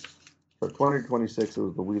 So 2026, it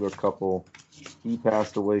was the Wheeler couple. He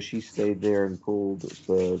passed away. She stayed there and pulled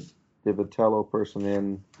the Divitello person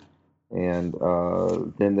in. And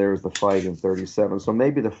then there's the fight in 37. So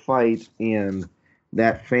maybe the fight in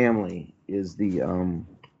that family is the,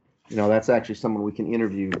 that's actually someone we can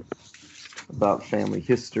interview about family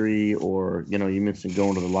history, or, you mentioned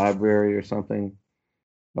going to the library or something.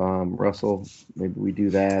 Russell, maybe we do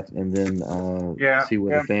that and then see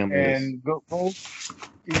where the family is. And go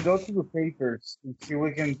to the papers and see if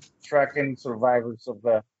we can track any survivors of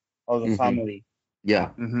the Mhm. family. Yeah.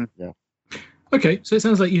 Mm-hmm. Yeah. Okay, so it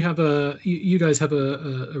sounds like you guys have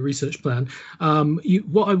a research plan.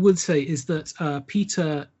 What I would say is that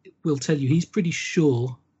Peter will tell you he's pretty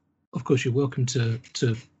sure. Of course, you're welcome to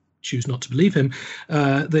choose not to believe him.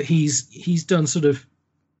 That he's done sort of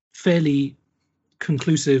fairly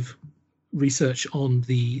conclusive research on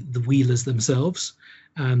the Wheelers themselves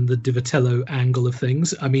and the Divitello angle of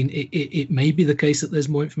things. I mean, it may be the case that there's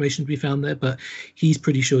more information to be found there, but he's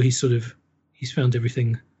pretty sure he's found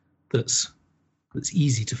everything that's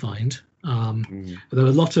easy to find. Although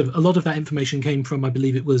a lot of that information came from, I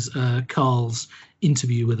believe it was Carl's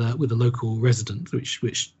interview with a local resident,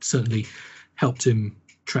 which certainly helped him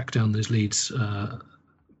track down those leads.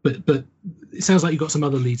 But it sounds like you've got some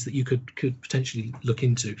other leads that you could potentially look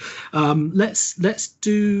into. Let's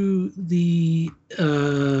do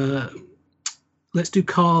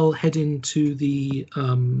Carl head into the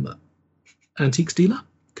antiques dealer,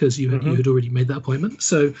 because you had already made that appointment.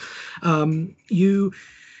 So you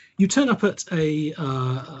turn up at a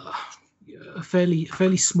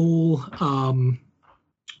fairly small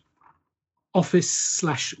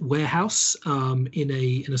office/warehouse in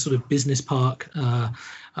a sort of business park, a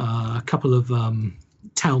couple of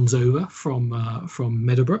towns over from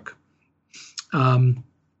Meadowbrook.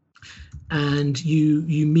 And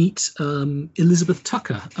you meet Elizabeth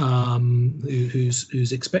Tucker,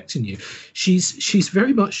 who's expecting you. She's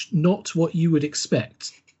very much not what you would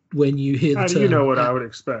expect when you hear the term. How do you know what I would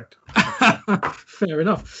expect? Fair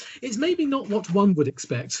enough. It's maybe not what one would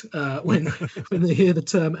expect when they hear the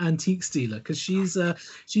term antiques dealer, because she's a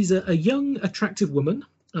young, attractive woman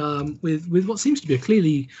with what seems to be a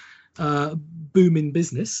clearly booming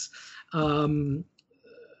business.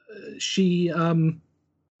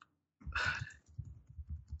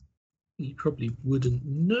 You probably wouldn't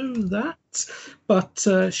know that, but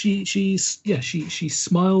she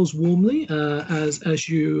smiles warmly as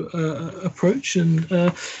you approach. And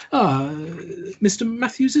Mr.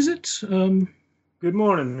 Matthews, is it? Good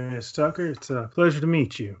morning, Miss Tucker. It's a pleasure to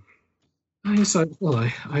meet you. Yes, I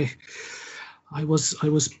was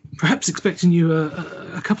perhaps expecting you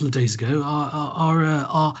a couple of days ago.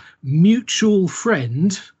 Our mutual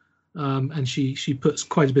friend. And she puts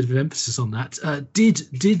quite a bit of emphasis on that.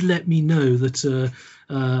 Did let me know that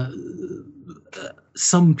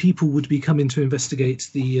some people would be coming to investigate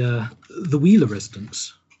the Wheeler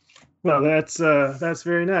residence. Well, that's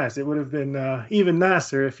very nice. It would have been even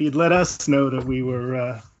nicer if he'd let us know that we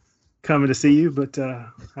were coming to see you. But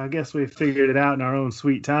I guess we figured it out in our own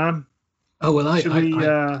sweet time. Oh well, I didn't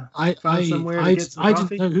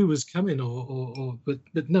know who was coming, but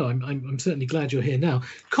no, I'm certainly glad you're here now.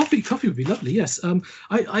 Coffee would be lovely. Yes.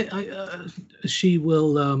 She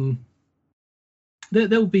will. There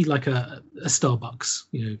will be like a Starbucks,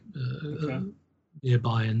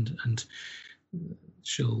 nearby, and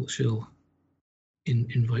she'll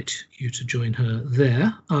invite you to join her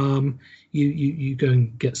there. You go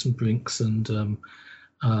and get some drinks, and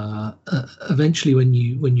eventually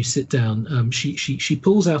when you sit down, she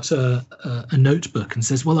pulls out a notebook and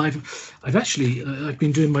says, well, I've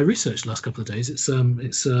been doing my research the last couple of days. It's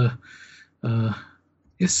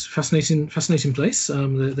fascinating place.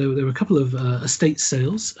 There were a couple of estate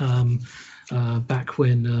sales back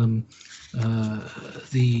when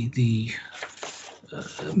the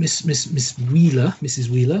Mrs.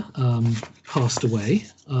 Wheeler passed away.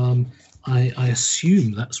 I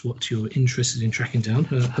assume that's what you're interested in tracking down,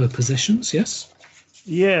 her possessions, yes?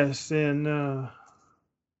 Yes, and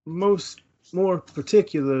more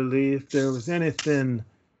particularly, if there was anything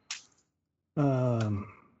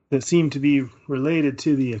that seemed to be related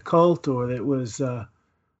to the occult, or that was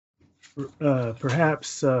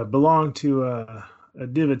perhaps belonged to a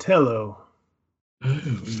Divitello. Oh,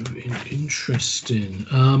 interesting.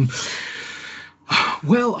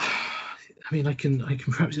 Well, I mean, I can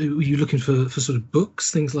perhaps. Are you looking for sort of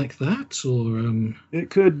books, things like that, or? It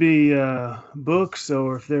could be books,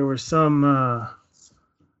 or if there were some,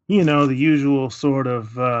 the usual sort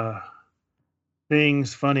of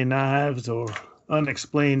things, funny knives, or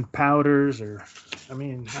unexplained powders, or I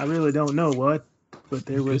mean, I really don't know what, but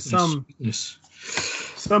there was some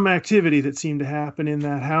activity that seemed to happen in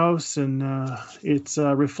that house, and its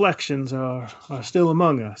reflections are still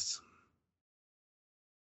among us.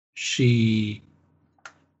 She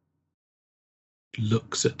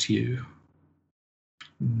looks at you,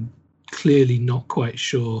 clearly not quite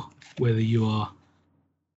sure whether you are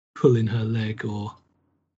pulling her leg or...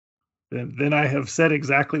 Then I have said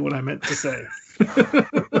exactly what I meant to say.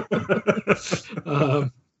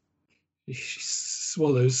 She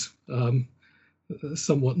swallows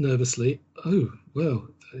somewhat nervously. Oh, well.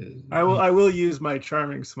 I will use my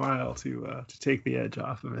charming smile to take the edge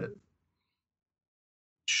off of it.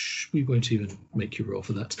 We won't even make you roll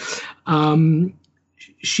for that.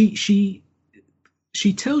 She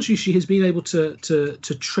tells you she has been able to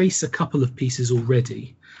trace a couple of pieces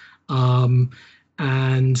already,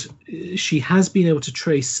 and she has been able to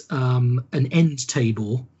trace an end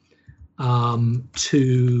table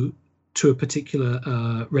to a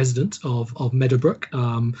particular resident of Meadowbrook,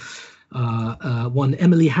 one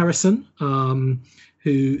Emily Harrison,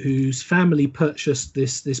 whose family purchased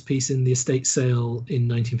this piece in the estate sale in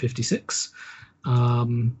 1956,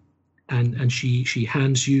 and she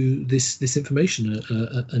hands you this information,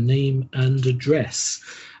 a name and address.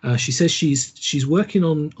 She says she's working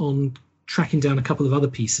on tracking down a couple of other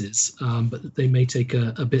pieces, but they may take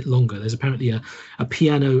a bit longer. There's apparently a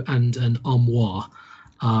piano and an armoire.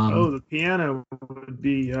 The piano would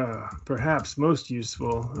be perhaps most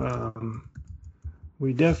useful.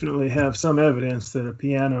 We definitely have some evidence that a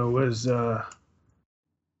piano was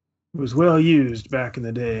well used back in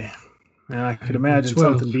the day, and I could imagine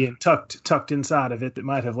something being tucked inside of it that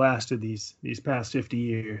might have lasted these past 50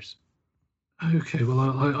 years. Okay, well,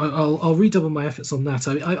 I'll redouble my efforts on that.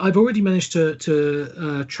 I've already managed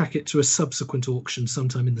to track it to a subsequent auction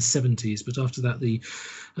sometime in the 70s, but after that the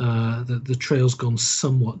trail's gone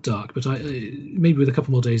somewhat dark. But maybe with a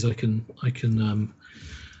couple more days I can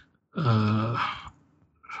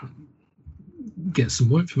get some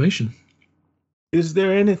more information. Is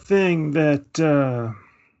there anything that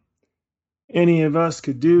any of us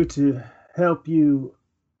could do to help you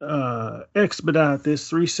expedite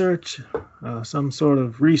this research? Some sort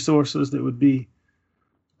of resources that would be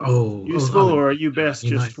useful, or are you best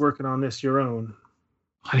just working on this your own?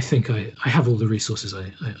 I think I have all the resources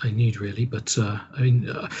I need, really, but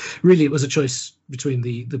really it was a choice between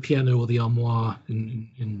the piano or the armoire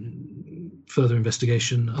in further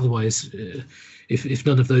investigation. Otherwise, if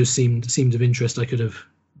none of those seemed of interest, I could have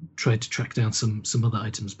tried to track down some other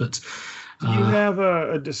items. But do you have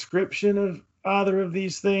a description of either of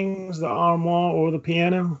these things, the armoire or the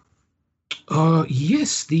piano?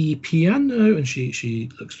 Yes, the piano, and she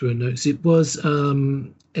looks through her notes. It was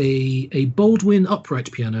a Baldwin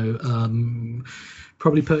upright piano,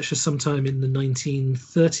 probably purchased sometime in the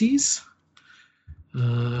 1930s.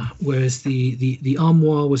 Whereas the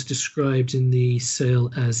armoire was described in the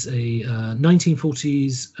sale as a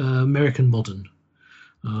 1940s American modern,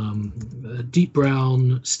 deep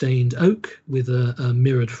brown stained oak with a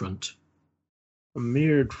mirrored front. A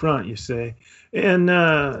mirrored front, you say? And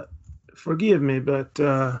forgive me, but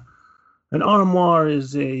an armoire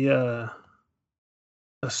is a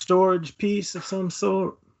storage piece of some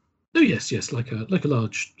sort. Oh yes, like a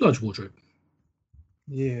large wardrobe.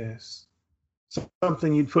 Yes,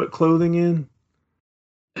 something you'd put clothing in.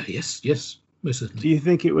 Yes, most certainly. Do you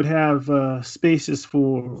think it would have spaces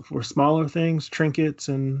for smaller things, trinkets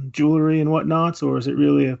and jewelry and whatnots, or is it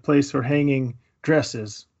really a place for hanging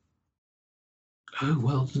dresses? Oh,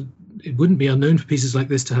 well, it wouldn't be unknown for pieces like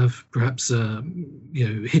this to have perhaps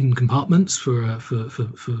hidden compartments for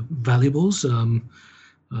valuables.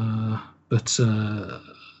 But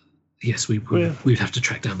yes, we'd have to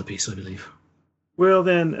track down the piece, I believe. Well,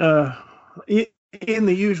 then, in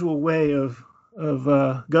the usual way of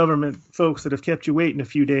government folks that have kept you waiting a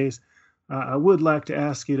few days, I would like to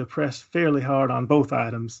ask you to press fairly hard on both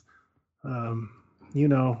items. You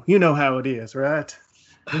know how it is, right?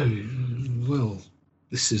 Oh, well,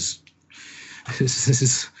 this is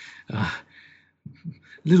a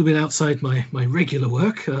little bit outside my regular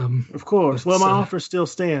work. Of course. Well, my So- offer still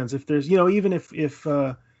stands. If there's, even if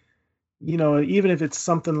even if it's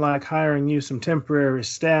something like hiring you some temporary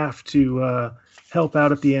staff to help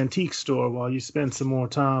out at the antique store while you spend some more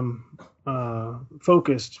time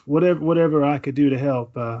focused, whatever I could do to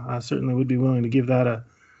help, I certainly would be willing to give that a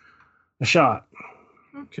shot.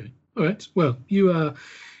 Okay. All right. Well, you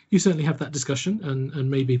certainly have that discussion, and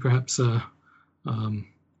maybe perhaps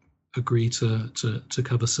agree to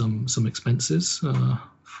cover some expenses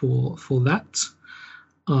for that.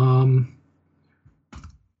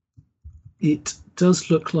 It does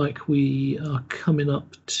look like we are coming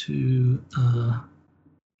up to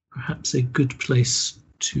perhaps a good place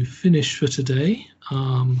to finish for today,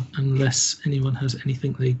 unless anyone has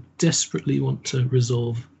anything they desperately want to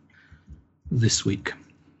resolve this week.